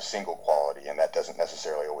in a single quality, and that doesn't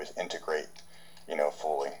necessarily always integrate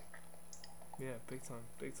fully. Yeah, big time.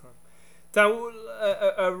 Dan,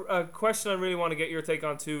 a question I really want to get your take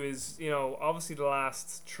on too is, obviously the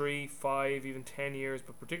last 3, 5, even 10 years,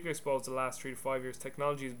 but particularly I suppose the last 3 to 5 years,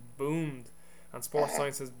 technology has boomed and sports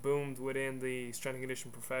science has boomed within the strength and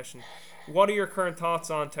conditioning profession. What are your current thoughts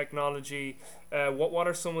on technology? What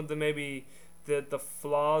are some of the the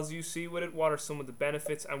flaws you see with it? What are some of the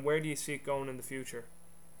benefits, and where do you see it going in the future?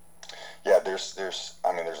 Yeah, there's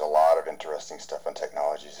a lot of interesting stuff on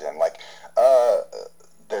technologies, and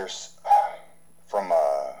there's from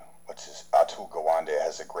Atul Gawande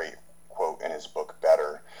has a great quote in his book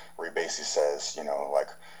Better, where he basically says,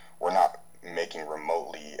 we're not making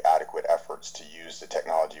remotely adequate efforts to use the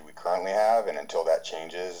technology we currently have, and until that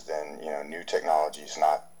changes, then new technology is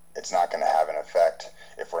not going to have an effect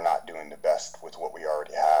if we're not doing the best with what we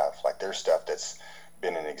already have. Like, there's stuff that's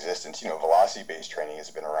been in existence. Velocity-based training has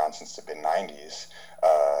been around since the mid-90s.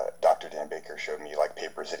 Dr. Dan Baker showed me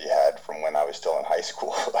papers that he had from when I was still in high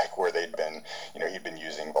school, where they'd been, he'd been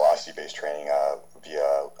using velocity-based training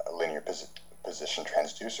via a linear position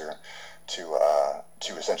transducer to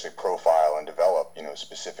essentially profile and develop,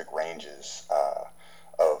 specific ranges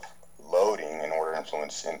of loading in order to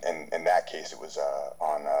influence. In that case, it was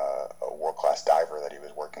on a world-class diver that he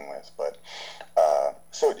was working with. But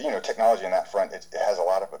so technology on that front, it has a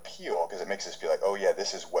lot of appeal, because it makes us feel like, oh yeah,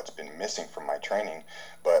 this is what's been missing from my training.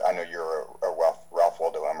 But I know you're a Ralph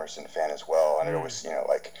Waldo Emerson fan as well, and it always,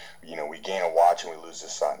 like, we gain a watch and we lose the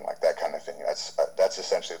sun, like that kind of thing. That's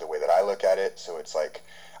essentially the way that I look at it. So it's like,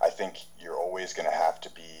 I think you're always going to have to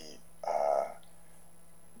be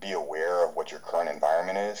aware of what your current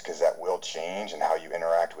environment is, because that will change, and how you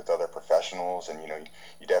interact with other professionals. And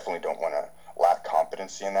you definitely don't want to lack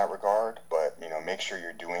competency in that regard, but make sure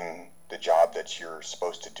you're doing the job that you're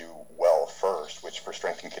supposed to do well first, which for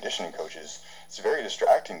strength and conditioning coaches, it's very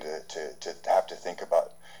distracting to have to think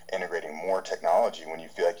about integrating more technology when you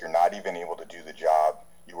feel like you're not even able to do the job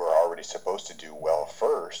you were already supposed to do well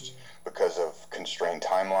first, because of constrained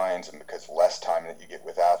timelines, and because less time that you get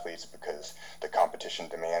with athletes, because the competition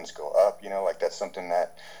demands go up. Like that's something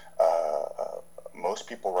that most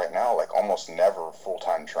people right now, like, almost never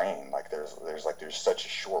full-time train. Like there's such a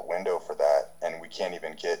short window for that, and we can't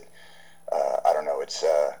even get I don't know,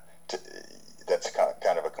 that's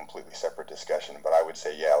kind of a completely separate discussion. But I would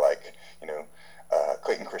say, yeah, like,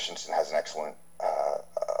 Clayton Christensen has an excellent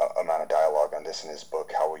amount of dialogue on this in his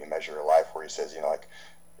book, How Will You Measure Your Life, where he says, like,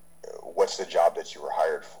 what's the job that you were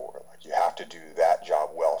hired for? Like, you have to do that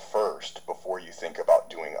job well first before you think about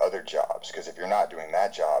doing other jobs. Because if you're not doing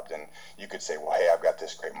that job, then you could say, well, hey, I've got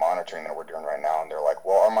this great monitoring that we're doing right now, and they're like,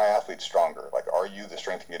 well, are my athletes stronger? Like, are you the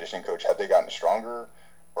strength and conditioning coach? Have they gotten stronger?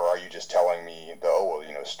 Or are you just telling me,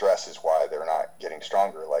 stress is why they're not getting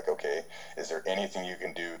stronger? Like, okay, is there anything you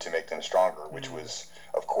can do to make them stronger? Which was,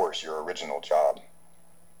 of course, your original job.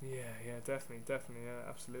 Yeah, definitely, yeah,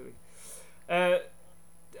 absolutely.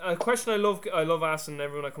 A question I love asking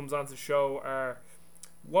everyone that comes onto the show are,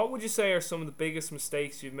 what would you say are some of the biggest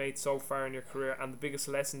mistakes you've made so far in your career, and the biggest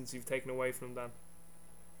lessons you've taken away from them?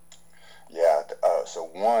 Yeah, so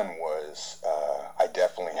one was I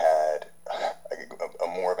definitely had a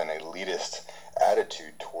more of an elitist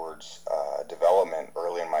attitude towards development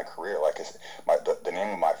early in my career. Like, the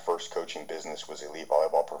name of my first coaching business was Elite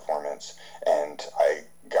Volleyball Performance, and I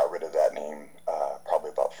got rid of that name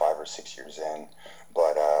probably about 5 or 6 years in.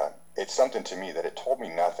 But it's something to me that it told me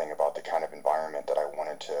nothing about the kind of environment that I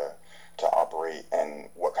wanted to operate, and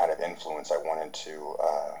what kind of influence I wanted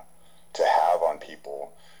to have on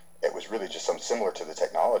people. It was really just something similar to the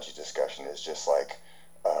technology discussion. Is just like,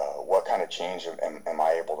 what kind of change am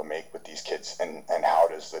I able to make with these kids, and how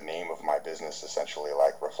does the name of my business essentially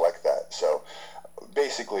like reflect that? So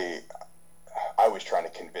basically, I was trying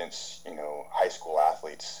to convince high school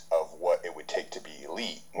athletes of what it would take to be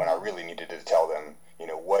elite, when I really needed to tell them,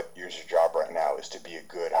 what your job right now is to be a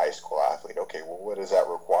good high school athlete. Okay, well, what does that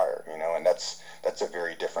require? And that's a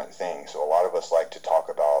very different thing. So a lot of us like to talk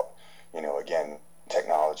about, again,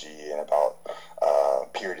 technology, and about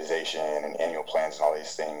periodization and annual plans and all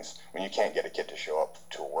these things, when you can't get a kid to show up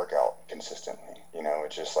to a workout consistently.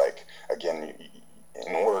 It's just like, again,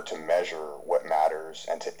 in order to measure what matters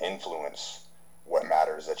and to influence what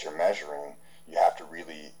matters that you're measuring, you have to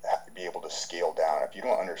really be able to scale down. If you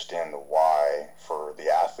don't understand the why for the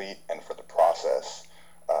athlete and for the process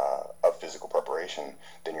of physical preparation,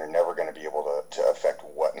 then you're never going to be able to affect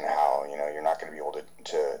what and how. You're not going to be able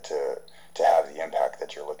to have the impact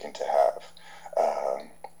that you're looking to have.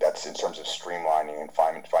 That's in terms of streamlining and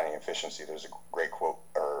finding efficiency. There's a great quote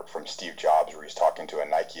from Steve Jobs, where he's talking to a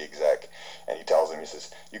Nike exec, and he tells him, he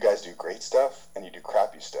says, "You guys do great stuff and you do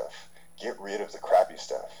crappy stuff. Get rid of the crappy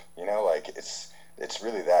stuff." Like, it's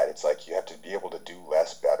really that. It's like, you have to be able to do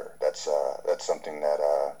less better. That's something that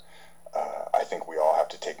I think we all have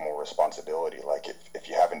to take more responsibility. Like, if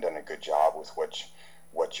you haven't done a good job with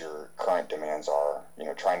what your current demands are,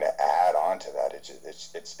 trying to add on to that,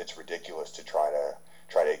 it's ridiculous to try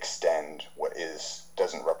to extend what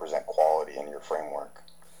doesn't represent quality in your framework.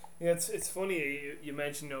 Yeah, it's funny you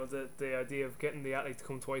mentioned the idea of getting the athlete to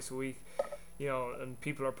come twice a week, and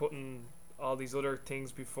people are putting all these other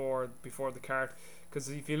things before the cart. Because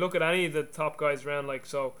if you look at any of the top guys around, like,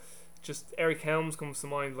 so just Eric Helms comes to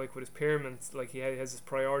mind, like, with his pyramids. Like, he has his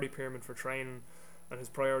priority pyramid for training and his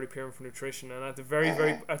priority pyramid for nutrition, and at the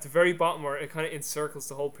very bottom, where it kind of encircles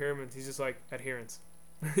the whole pyramid, he's just like, adherence.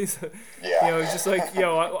 He's just like,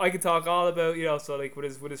 I could talk all about, so like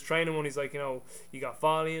with his training one, he's like, you got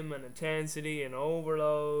volume and intensity and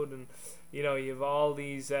overload, and you have all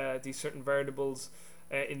these certain variables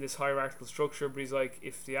in this hierarchical structure. But he's like,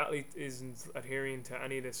 if the athlete isn't adhering to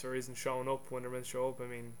any of this, or isn't showing up when they're meant to show up, I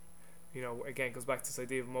mean, again, it goes back to this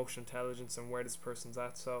idea of emotional intelligence and where this person's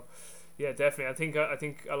at. So yeah, definitely, I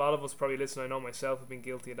think a lot of us probably listen, I know myself, have been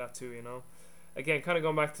guilty of that too. Again, kind of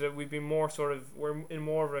going back to that, we've been we're in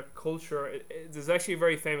more of a culture. There's actually a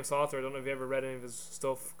very famous author, I don't know if you ever read any of his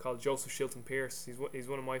stuff, called Joseph Shilton Pearce. He's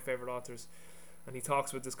one of my favorite authors, and he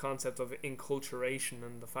talks about this concept of enculturation,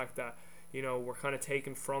 and the fact that we're kind of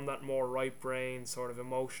taken from that more right brain, sort of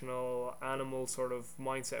emotional, animal sort of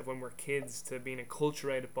mindset of when we're kids to being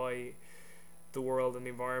acculturated by the world and the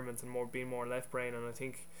environment and being more left brain. And I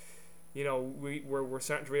think, we're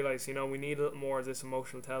starting to realize, we need a little more of this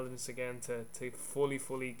emotional intelligence again to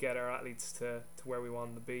fully get our athletes to where we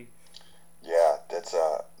want them to be. Yeah, that's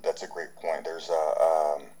a great point. There's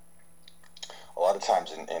a lot of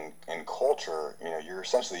times in culture, you're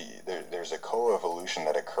essentially there's a co-evolution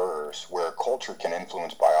that occurs where culture can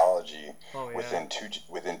influence biology Oh yeah.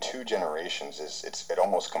 within two generations. It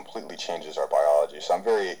almost completely changes our biology. So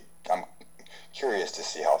I'm curious to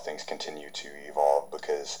see how things continue to evolve,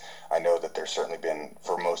 because I know that there's certainly been,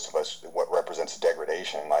 for most of us, what represents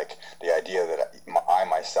degradation. Like the idea that I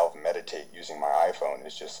myself meditate using my iPhone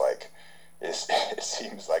is just like, it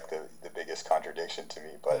seems like the biggest contradiction to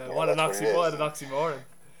me. But What an that's what it is. what an oxymoron.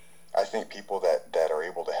 I think people that are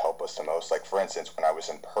able to help us the most, like for instance, when I was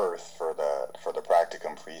in Perth for the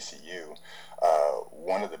practicum for ECU,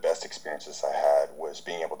 one of the best experiences I had was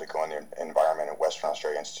being able to go in the environment at Western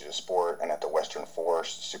Australia Institute of Sport and at the Western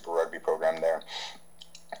Force Super Rugby program there.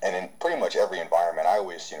 And in pretty much every environment, I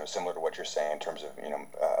always, similar to what you're saying in terms of,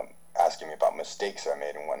 asking me about mistakes I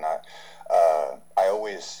made and whatnot, I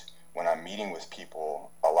always, when I'm meeting with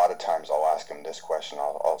people, a lot of times I'll ask them this question.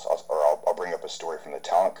 I'll bring up a story from the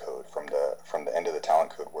talent code, from the end of the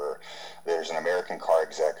talent code, where there's an American car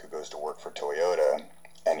exec who goes to work for Toyota,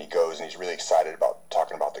 and he goes and he's really excited about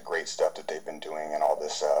talking about the great stuff that they've been doing and all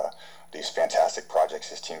this these fantastic projects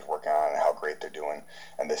his team's working on and how great they're doing.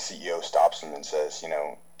 And the CEO stops him and says,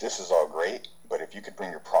 this is all great, but if you could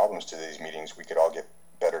bring your problems to these meetings, we could all get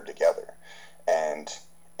better together. And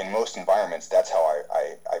in most environments, that's how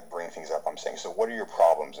I bring things up. I'm saying, so what are your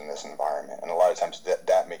problems in this environment? And a lot of times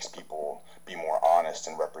that makes people be more honest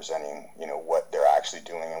in representing, what they're actually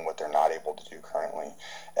doing and what they're not able to do currently.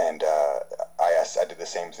 And I did the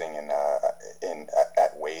same thing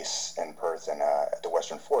at WACE in Perth and at the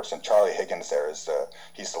Western Force. And Charlie Higgins there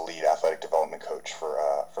he's the lead athletic development coach for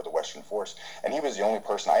the Western Force. And he was the only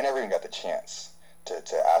person, I never even got the chance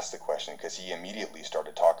to ask the question, because he immediately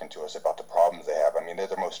started talking to us about the problems they have. I mean, they're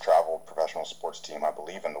the most traveled professional sports team, I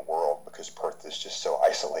believe, in the world, because Perth is just so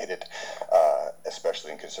isolated,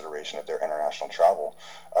 especially in consideration of their international travel.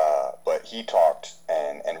 But he talked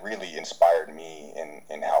and really inspired me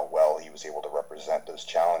in how well he was able to represent those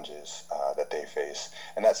challenges that they face.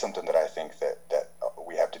 And that's something that I think that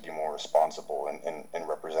we have to be more responsible in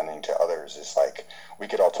representing to others. Is like, we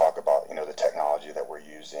could all talk about, the technology that we're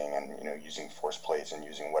using and, using force plates and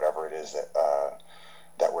using whatever it is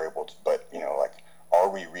that we're able to, but, like, are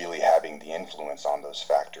we really having the influence on those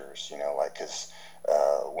factors? Because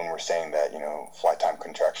when we're saying that, flight time,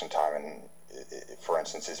 contraction time, and for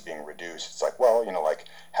instance, is being reduced, it's like, well, like,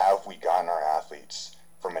 have we gotten our athletes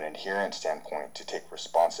from an adherence standpoint to take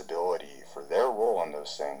responsibility for their role in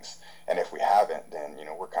those things? And if we haven't, then,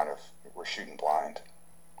 we're shooting blind.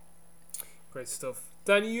 Great stuff.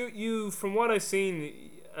 Dan, you from what I've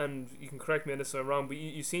seen, and you can correct me on this if I'm wrong, but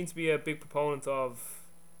you seem to be a big proponent of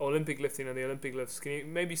Olympic lifting and the Olympic lifts. Can you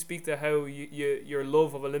maybe speak to how your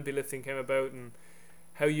love of Olympic lifting came about, and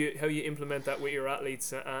how you implement that with your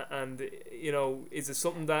athletes, and is it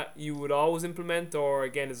something that you would always implement, or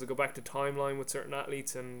again, does it go back to timeline with certain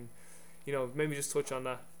athletes, and maybe just touch on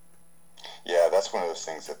that? Yeah, that's one of those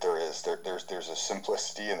things that there's a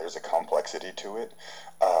simplicity and there's a complexity to it.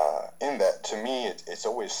 In that, to me, it's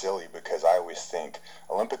always silly, because I always think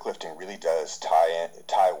Olympic lifting really does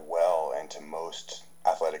tie well into most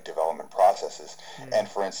athletic development processes. And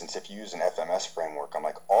for instance, if you use an FMS framework, I'm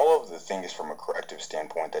like, all of the things from a corrective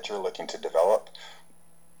standpoint that you're looking to develop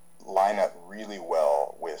line up really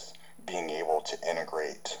well with being able to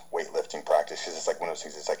integrate weightlifting practice. Because it's like one of those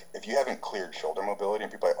things, it's like, if you haven't cleared shoulder mobility,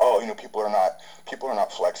 and people are like, oh, people are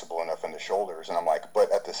not flexible enough in the shoulders, and I'm like,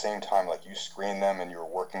 but at the same time, like, you screen them and you're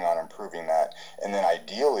working on improving that, and then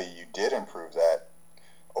ideally you did improve that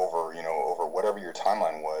over whatever your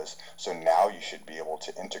timeline was. So now you should be able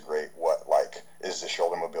to integrate is the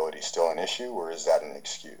shoulder mobility still an issue, or is that an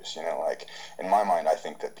excuse? Like, in my mind, I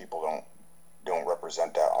think that people don't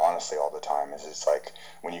represent that honestly all the time. It's like,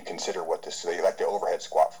 when you consider what this, like the overhead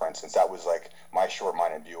squat, for instance, that was like my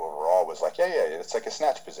short-minded view overall, was like, yeah, it's like a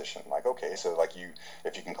snatch position. Like, okay, so like,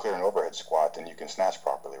 if you can clear an overhead squat, then you can snatch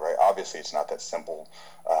properly, right? Obviously it's not that simple,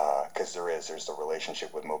 because there's the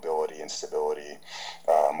relationship with mobility and stability,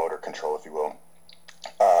 motor control, if you will,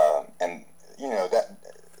 and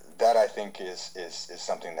that I think is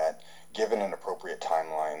something that, given an appropriate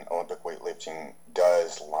timeline, Olympic weightlifting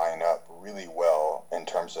does line up really well in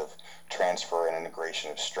terms of transfer and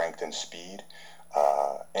integration of strength and speed.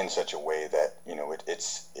 in such a way that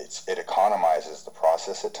it economizes the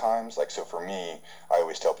process at times. Like, so for me, I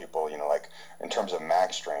always tell people, like, in terms of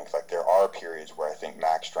max strength, like, there are periods where I think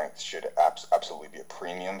max strength should absolutely be a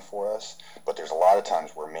premium for us, but there's a lot of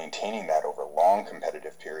times where maintaining that over long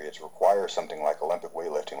competitive periods requires something like Olympic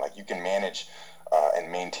weightlifting. Like, you can manage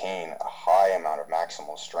and maintain a high amount of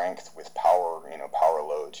maximal strength with power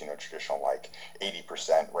loads, traditional like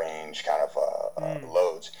 80% range kind of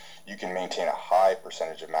loads. You can maintain a high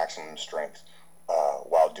percentage of maximum strength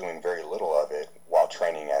while doing very little of it while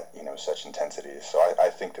training at such intensities. So I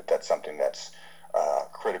think that that's something that's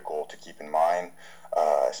critical to keep in mind,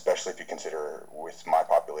 especially if you consider with my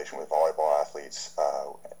population with volleyball athletes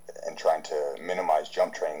and trying to minimize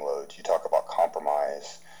jump training loads. You talk about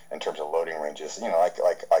compromise in terms of loading ranges. Like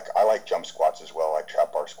I like jump squats as well, like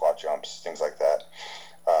trap bar squat jumps, things like that.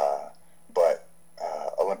 But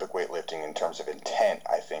Olympic weightlifting, in terms of intent,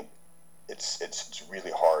 I think it's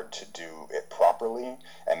really hard to do it properly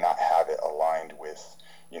and not have it aligned with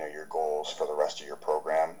your goals for the rest of your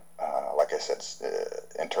program. Like I said,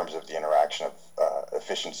 in terms of the interaction of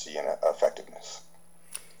efficiency and effectiveness.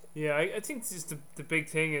 Yeah, I think just the big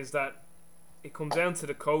thing is that it comes down to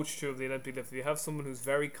the coach too of the Olympic lift. If you have someone who's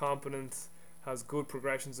very competent, has good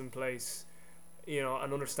progressions in place,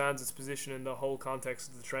 and understands its position in the whole context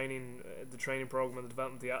of the training program and the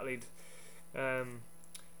development of the athlete.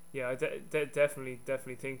 I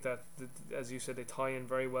definitely think that, as you said, they tie in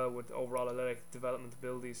very well with overall athletic development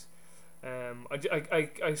abilities.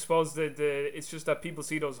 I suppose it's just that people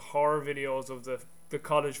see those horror videos of the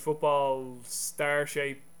college football star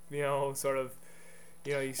shape, sort of.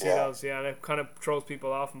 You see those, and it kind of throws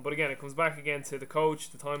people off. But again, it comes back again to the coach,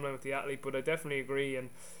 the timeline with the athlete. But I definitely agree. And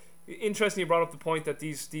interestingly, you brought up the point that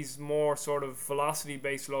these more sort of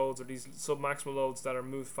velocity-based loads or these sub-maximal loads that are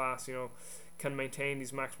moved fast, can maintain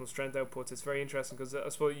these maximal strength outputs. It's very interesting because I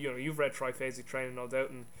suppose you've read triphasic training, no doubt.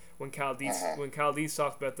 And when Cal Deese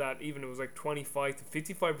talked about that, even it was like 25 to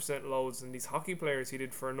 55% loads, and these hockey players he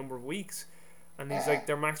did for a number of weeks. And he's like,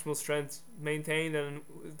 their maximal strength maintained, and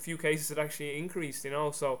in a few cases it actually increased,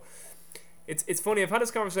 So it's funny. I've had this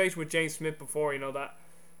conversation with James Smith before, that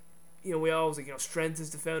we always like, strength is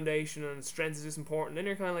the foundation and strength is just important. And then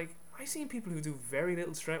you're kind of like, I've seen people who do very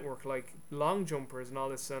little strength work, like long jumpers and all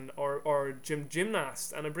this, and or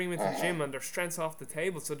gymnasts, and I bring them into the gym and their strength's off the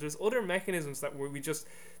table. So there's other mechanisms that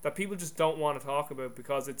that people just don't want to talk about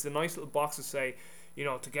because it's a nice little box to say,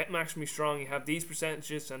 to get maximally strong, you have these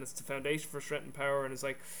percentages, and it's the foundation for strength and power. And it's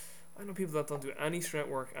like, I know people that don't do any strength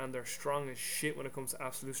work, and they're strong as shit when it comes to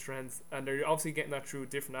absolute strength, and they're obviously getting that through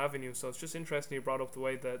different avenues. So it's just interesting you brought up the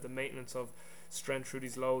way the maintenance of strength through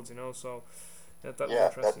these loads, So that was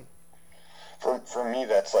interesting. For me,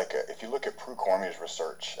 that's like if you look at Prue Cormier's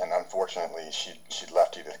research, and unfortunately she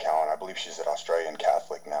left Edith Cowan. I believe she's at Australian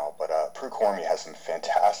Catholic now, but Prue Cormier has some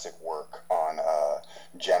fantastic work on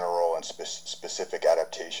general and specific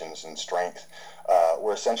adaptations and strength,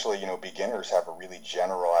 where essentially beginners have a really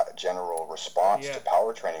general response to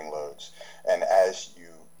power training loads, and as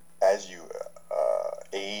you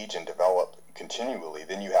age and develop continually,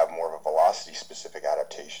 then you have more of a velocity specific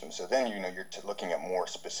adaptation. So then you're looking at more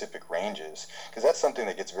specific ranges, because that's something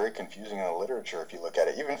that gets very confusing in the literature. If you look at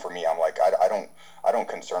it, even for me, I'm like, I don't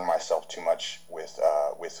concern myself too much with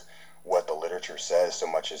what the literature says so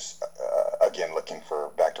much as again,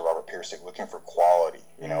 back to Robert Piercyk, looking for quality.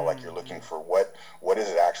 Like you're looking for what does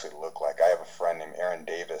it actually look like. I have a friend named Aaron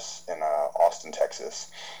Davis in Austin,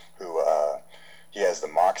 Texas, who he has the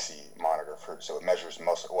Moxy monitor so it measures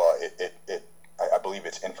muscle. Well, I believe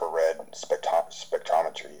it's infrared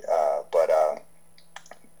spectrometry. But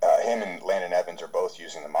him and Landon Evans are both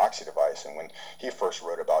using the Moxy device, and when he first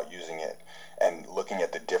wrote about using it and looking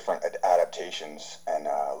at the different adaptations and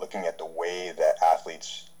looking at the way that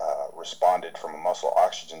athletes responded from a muscle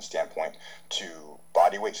oxygen standpoint to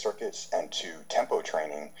body weight circuits and to tempo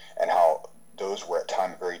training, and how those were at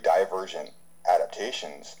times very divergent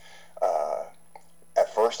adaptations.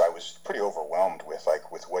 At first, I was pretty overwhelmed with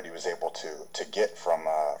what he was able to get from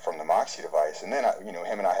the Moxy device, and then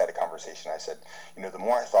him and I had a conversation. I said, the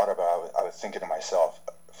more I thought about it, I was thinking to myself,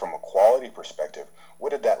 from a quality perspective,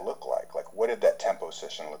 what did that look like? Like, what did that tempo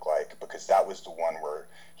session look like? Because that was the one where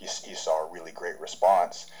he saw a really great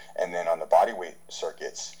response, and then on the body weight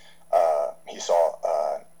circuits, he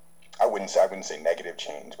saw I wouldn't say negative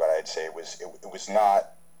change, but I'd say it was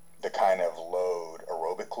not the kind of load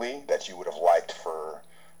aerobically that you would have liked for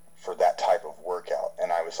that type of workout.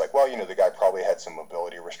 And I was like, well, the guy probably had some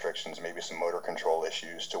mobility restrictions, maybe some motor control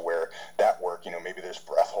issues, to where that work, maybe there's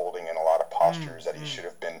breath holding and a lot of postures that he should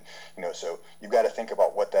have been, so you've got to think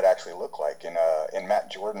about what that actually looked like. In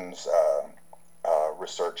Matt Jordan's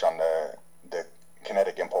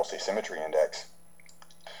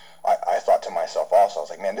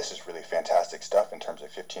really fantastic stuff in terms of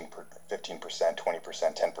 15%, 20%,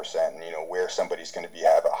 10%, and, where somebody's going to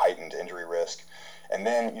have a heightened injury risk. And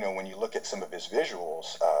then, when you look at some of his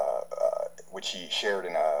visuals, which he shared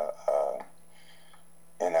in a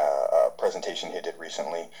presentation he did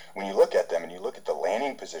recently, when you look at them and you look at the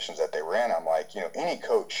landing positions that they were in, I'm like, any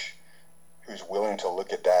coach who's willing to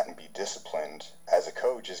look at that and be disciplined as a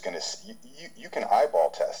coach is going to see, you can eyeball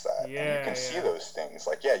test that, and you can see those things.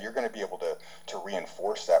 Like, you're going to be able to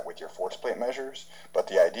reinforce that with your force plate measures, but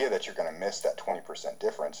the idea that you're going to miss that 20%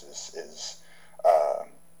 difference is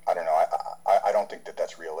I don't know. I don't think that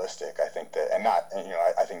that's realistic. I think that,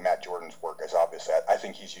 I think Matt Jordan's work is obviously, I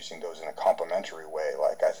think he's using those in a complementary way.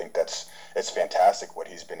 Like, I think it's fantastic what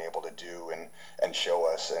he's been able to do and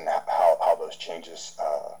show us, and how those changes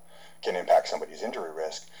can impact somebody's injury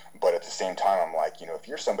risk. But at the same time, I'm like, if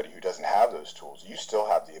you're somebody who doesn't have those tools, you still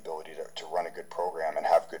have the ability to run a good program and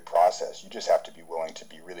have good process. You just have to be willing to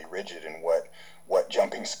be really rigid in what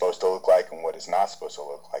jumping's supposed to look like and what it's not supposed to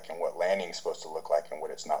look like, and what landing's supposed to look like and what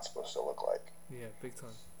it's not supposed to look like. Yeah, big time.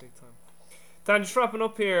 Dan, just wrapping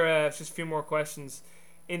up here, just a few more questions.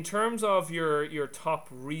 In terms of your top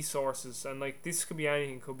resources, and like this could be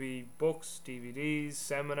anything, could be books, DVDs,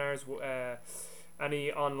 seminars,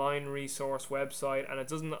 any online resource, website, and it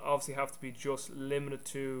doesn't obviously have to be just limited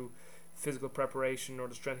to physical preparation or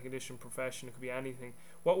the strength and conditioning profession. It could be anything.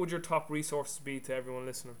 What would your top resources be to everyone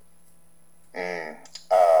listening?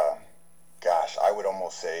 Gosh, I would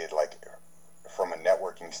almost say, like, from a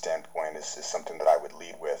networking standpoint, is something that I would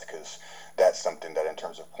lead with, because that's something that, in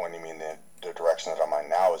terms of pointing me in the direction that I'm on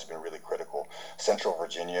now, has been really critical. Central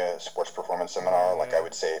Virginia Sports Performance Seminar, like, I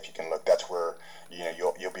would say, if you can look, that's where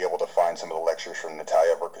you'll be able to find some of the lectures from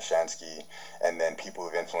Natalia Verkhoshansky, and then people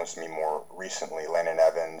who've influenced me more recently, Landon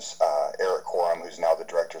Evans, Eric Corum, who's now the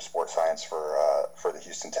director of sports science for the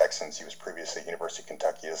Houston Texans. He was previously at University of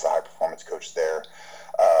Kentucky as a high performance coach there.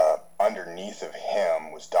 Underneath of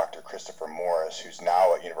him was Dr. Christopher Morris, who's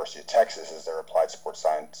now at University of Texas as their applied sports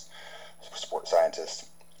scientist.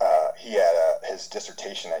 He had his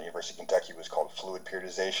dissertation at University of Kentucky was called fluid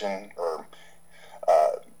periodization, or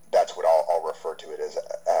that's what I'll refer to it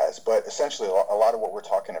as. But essentially, a lot of what we're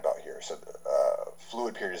talking about here. So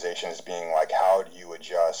fluid periodization is being like, how do you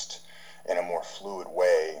adjust in a more fluid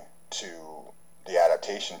way to the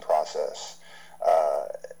adaptation process?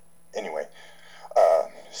 Anyway,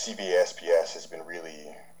 CVASPS has been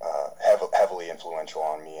really heavily influential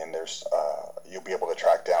on me, and there's you'll be able to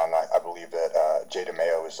track down, I believe that Jay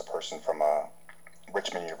DeMeo is the person from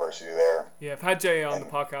Richmond University there. Yeah, I've had Jay on the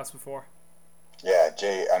podcast before. Yeah,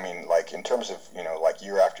 Jay, I mean, like, in terms of, like,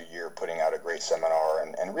 year after year putting out a great seminar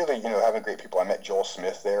and really, having great people. I met Joel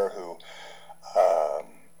Smith there, who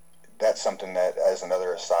that's something that, as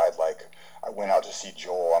another aside, like, I went out to see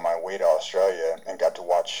Joel on my way to Australia and got to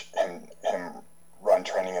watch him run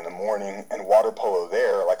training in the morning and water polo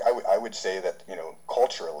there. Like, I would say that,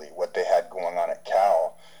 culturally, what they had going on at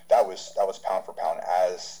Cal, that was pound for pound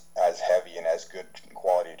as heavy and as good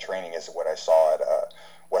quality training as what I saw at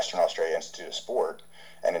Western Australia Institute of Sport.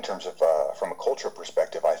 And in terms of from a culture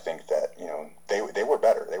perspective, I think that they were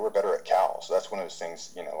better. They were better at Cal. So that's one of those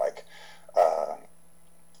things.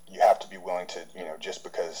 You have to be willing to, just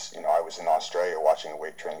because, I was in Australia watching a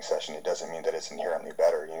weight training session, it doesn't mean that it's inherently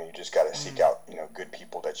better. You just got to seek out, good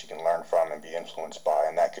people that you can learn from and be influenced by.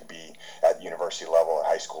 And that could be at university level, at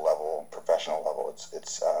high school level, professional level.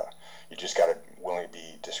 It's you just got to willing to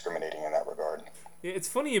be discriminating in that regard. It's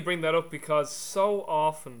funny you bring that up, because so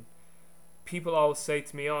often people always say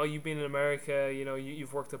to me, oh, you've been in America,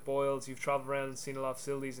 you've worked at Boyles, you've traveled around and seen a lot of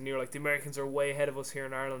facilities, and you're like, the Americans are way ahead of us here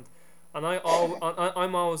in Ireland. And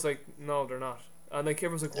I'm always like, no, they're not. And like,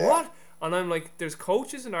 everyone's like, what? And I'm like, there's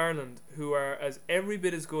coaches in Ireland who are every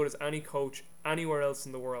bit as good as any coach anywhere else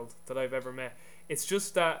in the world that I've ever met. It's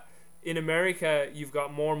just that in America, you've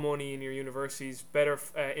got more money in your universities, better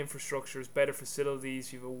infrastructures, better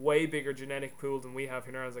facilities. You have a way bigger genetic pool than we have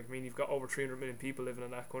here in Ireland. Like, I mean, you've got over 300 million people living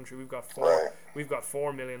in that country. We've got 4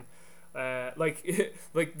 million.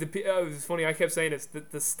 It's funny, I kept saying it's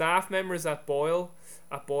the staff members at Boyles,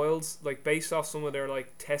 like, based off some of their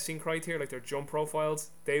like testing criteria, like their jump profiles,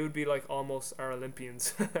 they would be like almost our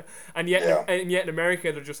Olympians. and yet in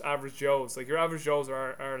America they're just average Joes. Like, your average Joes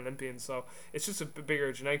are Olympians. So it's just a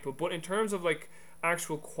bigger genetic pool. But in terms of like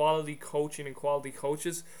actual quality coaching and quality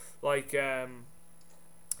coaches, like they're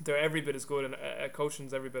every bit as good, and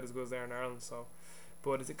coaching's every bit as good as they are in Ireland. So,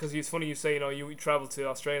 but because it's funny you say, you traveled to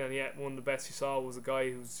Australia, and yet one of the best you saw was a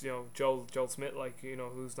guy who's, Joel Smith, like,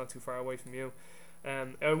 who's not too far away from you.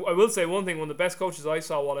 I will say one thing. One of the best coaches I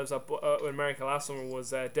saw while I was in America last summer was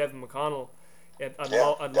Devin McConnell. Yeah,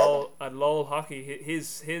 Devin. At Lowell Hockey.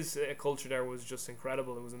 His culture there was just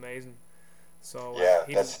incredible. It was amazing. So Yeah,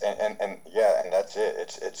 he does. and yeah, and that's it.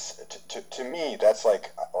 It's to me that's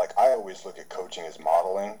like I always look at coaching as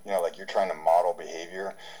modeling. You know, like you're trying to model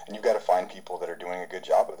behavior, and you've got to find people that are doing a good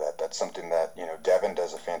job of that. That's something that Devin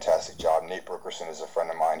does a fantastic job. Nate Brokerson is a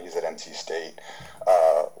friend of mine. He's at NC State.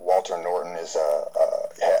 Walter Norton is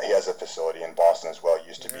he has a facility in Boston as well. He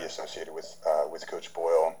used to be Yeah. associated with Coach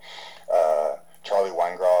Boyle. Charlie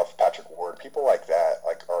Weingroff, Patrick Ward, people like that,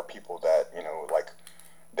 like are people that like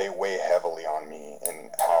they weigh heavily on me in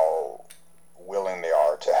how willing they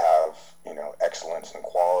are to have excellence and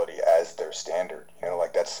quality as their standard.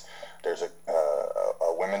 Like there's a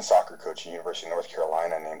women's soccer coach at University of North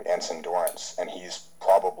Carolina named Anson Dorrance, and he's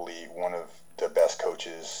probably one of the best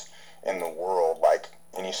coaches in the world, like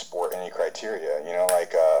any sport, any criteria.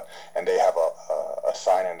 And they have a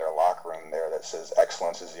sign in their locker room there that says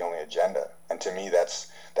excellence is the only agenda. And to me,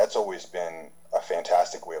 that's always been a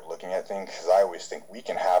fantastic way of looking at things, because I always think we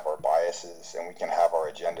can have our biases and we can have our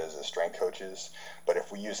agendas as strength coaches, but if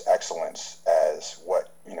we use excellence as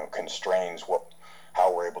what constrains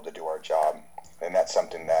how we're able to do our job, then that's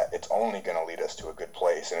something that it's only going to lead us to a good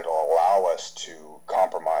place, and it'll allow us to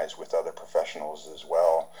compromise with other professionals as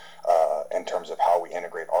well, in terms of how we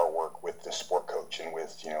integrate our work with the sport coach and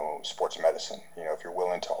with sports medicine. If you're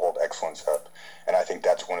willing to hold excellence up, and I think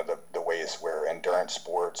that's one of the ways where endurance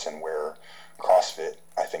sports and where CrossFit,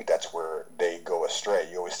 I think that's where they go astray.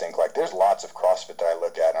 You always think like there's lots of CrossFit that I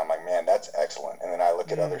look at and I'm like, man, that's excellent, and then I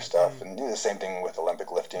look at other stuff and do the same thing with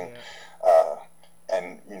Olympic lifting. Yeah.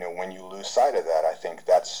 And when you lose sight of that, I think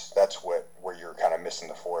that's where you're kind of missing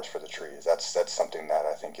the forest for the trees. That's something that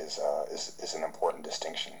I think is an important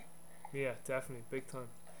distinction. Yeah, definitely, big time.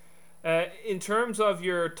 In terms of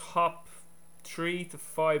your top 3 to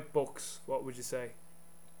 5 books, what would you say?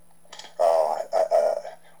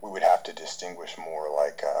 We would have to distinguish more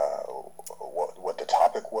like what the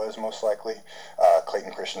topic was most likely.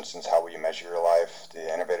 Clayton Christensen's How Will You Measure Your Life,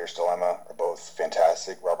 The Innovator's Dilemma are both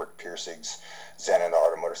fantastic. Robert Piercig's Zen and the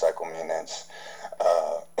Art of Motorcycle Maintenance.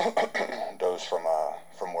 Those from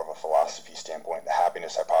more of a philosophy standpoint. The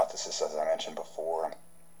Happiness Hypothesis, as I mentioned before.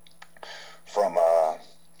 From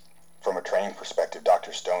a training perspective,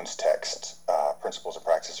 Dr. Stone's text, Principles of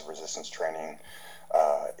Practice of Resistance Training,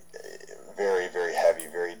 very, very heavy,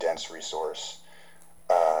 very dense resource.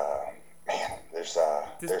 Man, there's a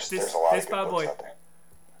lot of good books out there.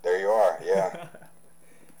 There you are, yeah.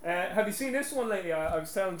 Have you seen this one lately? I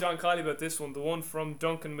was telling John Kiley about this one, the one from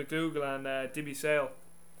Duncan McDougall and Dibby Sale.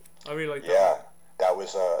 I really like that. Yeah, that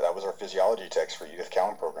was our physiology text for Edith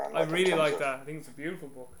Cowan program. I really like that. I think it's a beautiful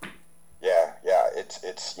book. Yeah, it's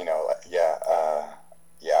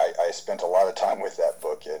I spent a lot of time with that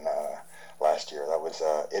book in last year. That was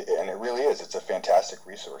and it really is. It's a fantastic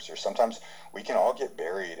resource. Sometimes we can all get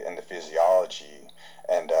buried in the physiology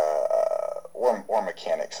and or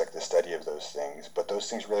mechanics, like the study of those things. But those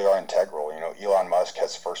things really are integral. Elon Musk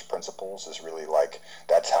has first principles. Is really like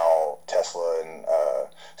that's how Tesla and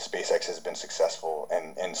SpaceX has been successful.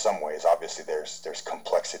 And in some ways, obviously, there's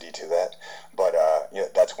complexity to that. But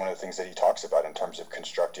that's one of the things that he talks about in terms of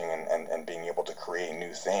constructing and being able to create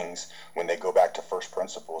new things. When they go back to first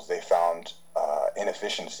principles, they found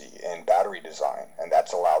inefficiency in battery design, and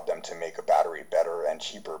that's allowed them to make a battery better and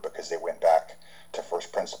cheaper because they went back to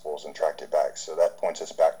first principles and tracked it back. So that points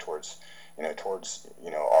us back towards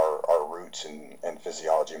our roots in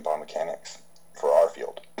physiology and biomechanics for our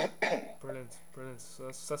field. Brilliant. So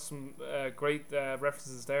that's some great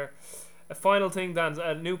references there. A final thing, Dan,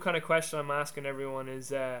 a new kind of question I'm asking everyone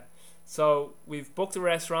is, so we've booked a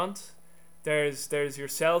restaurant. There's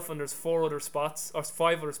yourself and there's 5 other spots. So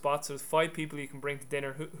there's 5 people you can bring to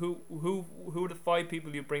dinner. Who are the 5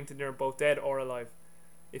 people you bring to dinner, both dead or alive,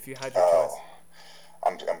 if you had your choice?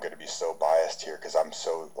 I'm going to be so biased here because I'm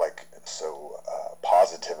so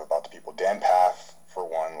positive about the people. Dan Paff, for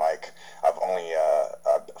one. Like I've only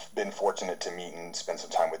been fortunate to meet and spend some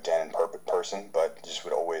time with Dan in person, but just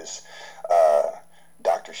would always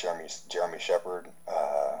Dr. Jeremy Shepard,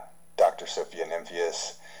 Dr. Sophia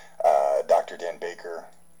Nymphius, Dr. Dan Baker.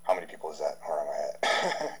 How many people is that? Where am I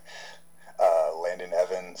at? Landon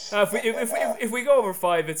Evans. If we go over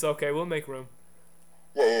 5, it's okay. We'll make room.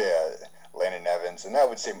 Yeah. Landon Evans, and I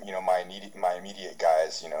would say my immediate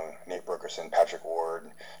guys, Nate Brokerson, Patrick Ward,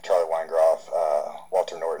 Charlie Weingroff,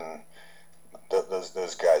 Walter Norton.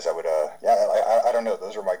 Those guys, I would I don't know.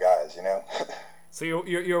 Those are my guys, So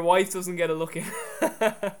your wife doesn't get a look in.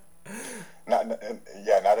 No,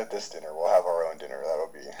 not at this dinner. We'll have our own dinner.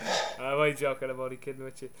 That'll be. I'm only joking. I'm only kidding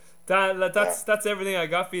with you. Yeah. That's everything I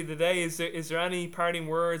got for you today. Is there any parting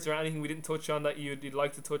words or anything we didn't touch on that you'd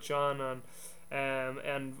like to touch on?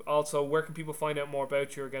 And also, where can people find out more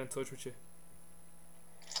about you or get in touch with you?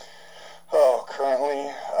 Oh,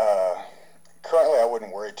 currently, I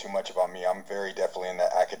wouldn't worry too much about me. I'm very definitely in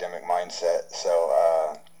that academic mindset.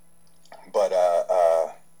 So, but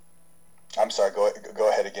I'm sorry. Go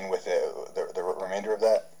ahead again with the remainder of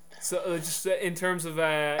that. So just in terms of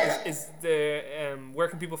is the where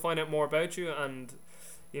can people find out more about you? And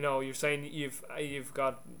you're saying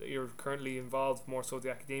you're currently involved more so with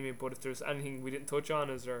the academia, but if there's anything we didn't touch on,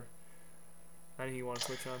 is there anything you want to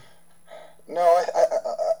touch on? No,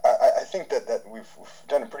 I think that we've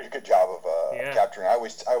done a pretty good job of capturing. I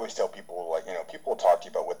always tell people, like, people talk to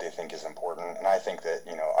you about what they think is important, and I think that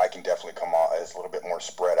I can definitely come out as a little bit more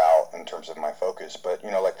spread out in terms of my focus. But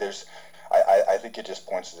like I think it just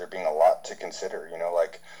points to there being a lot to consider.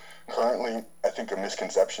 Like currently, I think a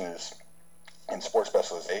misconception is in sports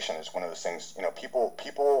specialization is one of those things.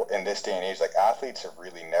 People in this day and age, like athletes, have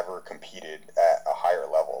really never competed at a higher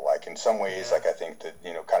level. Like in some ways, like I think that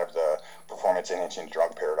kind of the performance enhancing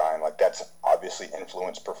drug paradigm, like that's obviously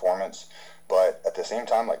influenced performance, but at the same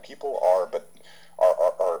time, like people are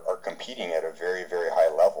competing at a very, very high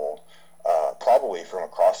level. Probably from a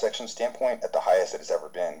cross-section standpoint at the highest it has ever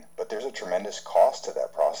been. But there's a tremendous cost to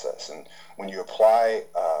that process. And when you apply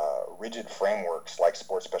rigid frameworks like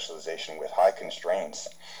sports specialization with high constraints,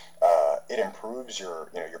 it improves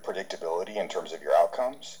your predictability in terms of your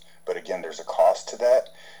outcomes. But again, there's a cost to that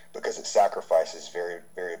because it sacrifices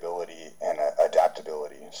variability and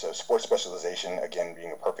adaptability. So sports specialization, again,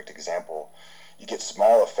 being a perfect example, you get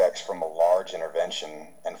small effects from a large intervention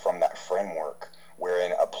and from that framework, where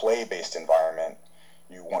in a play-based environment,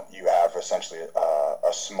 you have essentially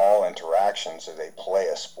a small interaction, so they play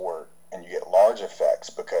a sport, and you get large effects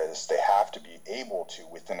because they have to be able to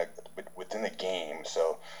within the game.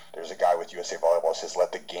 So there's a guy with USA Volleyball says,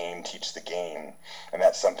 "Let the game teach the game," and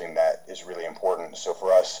that's something that is really important. So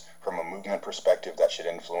for us, from a movement perspective, that should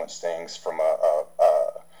influence things. From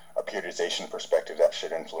a periodization perspective, that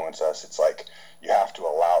should influence us. It's like you have to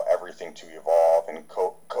allow everything to evolve and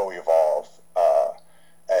co-evolve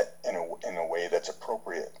in a way that's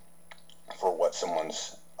appropriate for what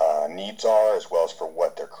someone's needs are, as well as for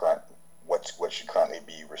what should currently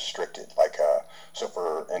be restricted. Like so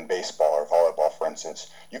for in baseball or volleyball, for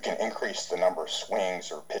instance, you can increase the number of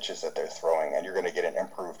swings or pitches that they're throwing, and you're going to get an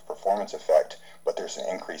improved performance effect, but there's an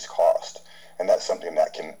increased cost, and that's something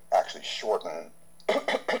that can actually shorten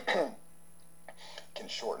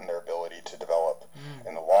their ability to develop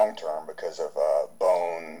in the long term because of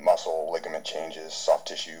bone, muscle, ligament changes, soft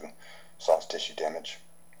tissue damage.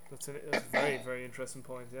 That's a very, very interesting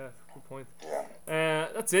point. Yeah, good point. Yeah.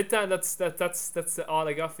 That's it, Dan. That's all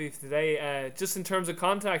I got for you today. Just in terms of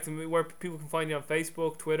contact and where people can find you on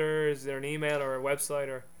Facebook, Twitter, is there an email or a website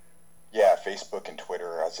or? Yeah, Facebook and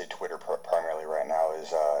Twitter. I'd say Twitter primarily right now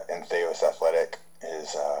is Entheos Athletic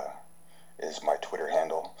is my Twitter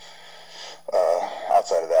handle.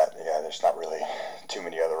 Outside of that, there's not really too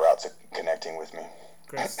many other routes of connecting with me.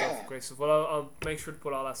 Great stuff, great stuff. Well, I'll make sure to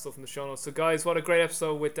put all that stuff in the show notes. So, guys, what a great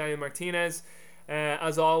episode with Daniel Martinez.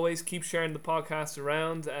 As always, keep sharing the podcast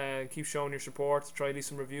around and keep showing your support. Try to do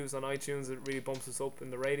some reviews on iTunes. It really bumps us up in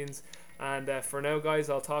the ratings. And for now, guys,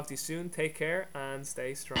 I'll talk to you soon. Take care and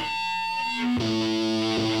stay strong.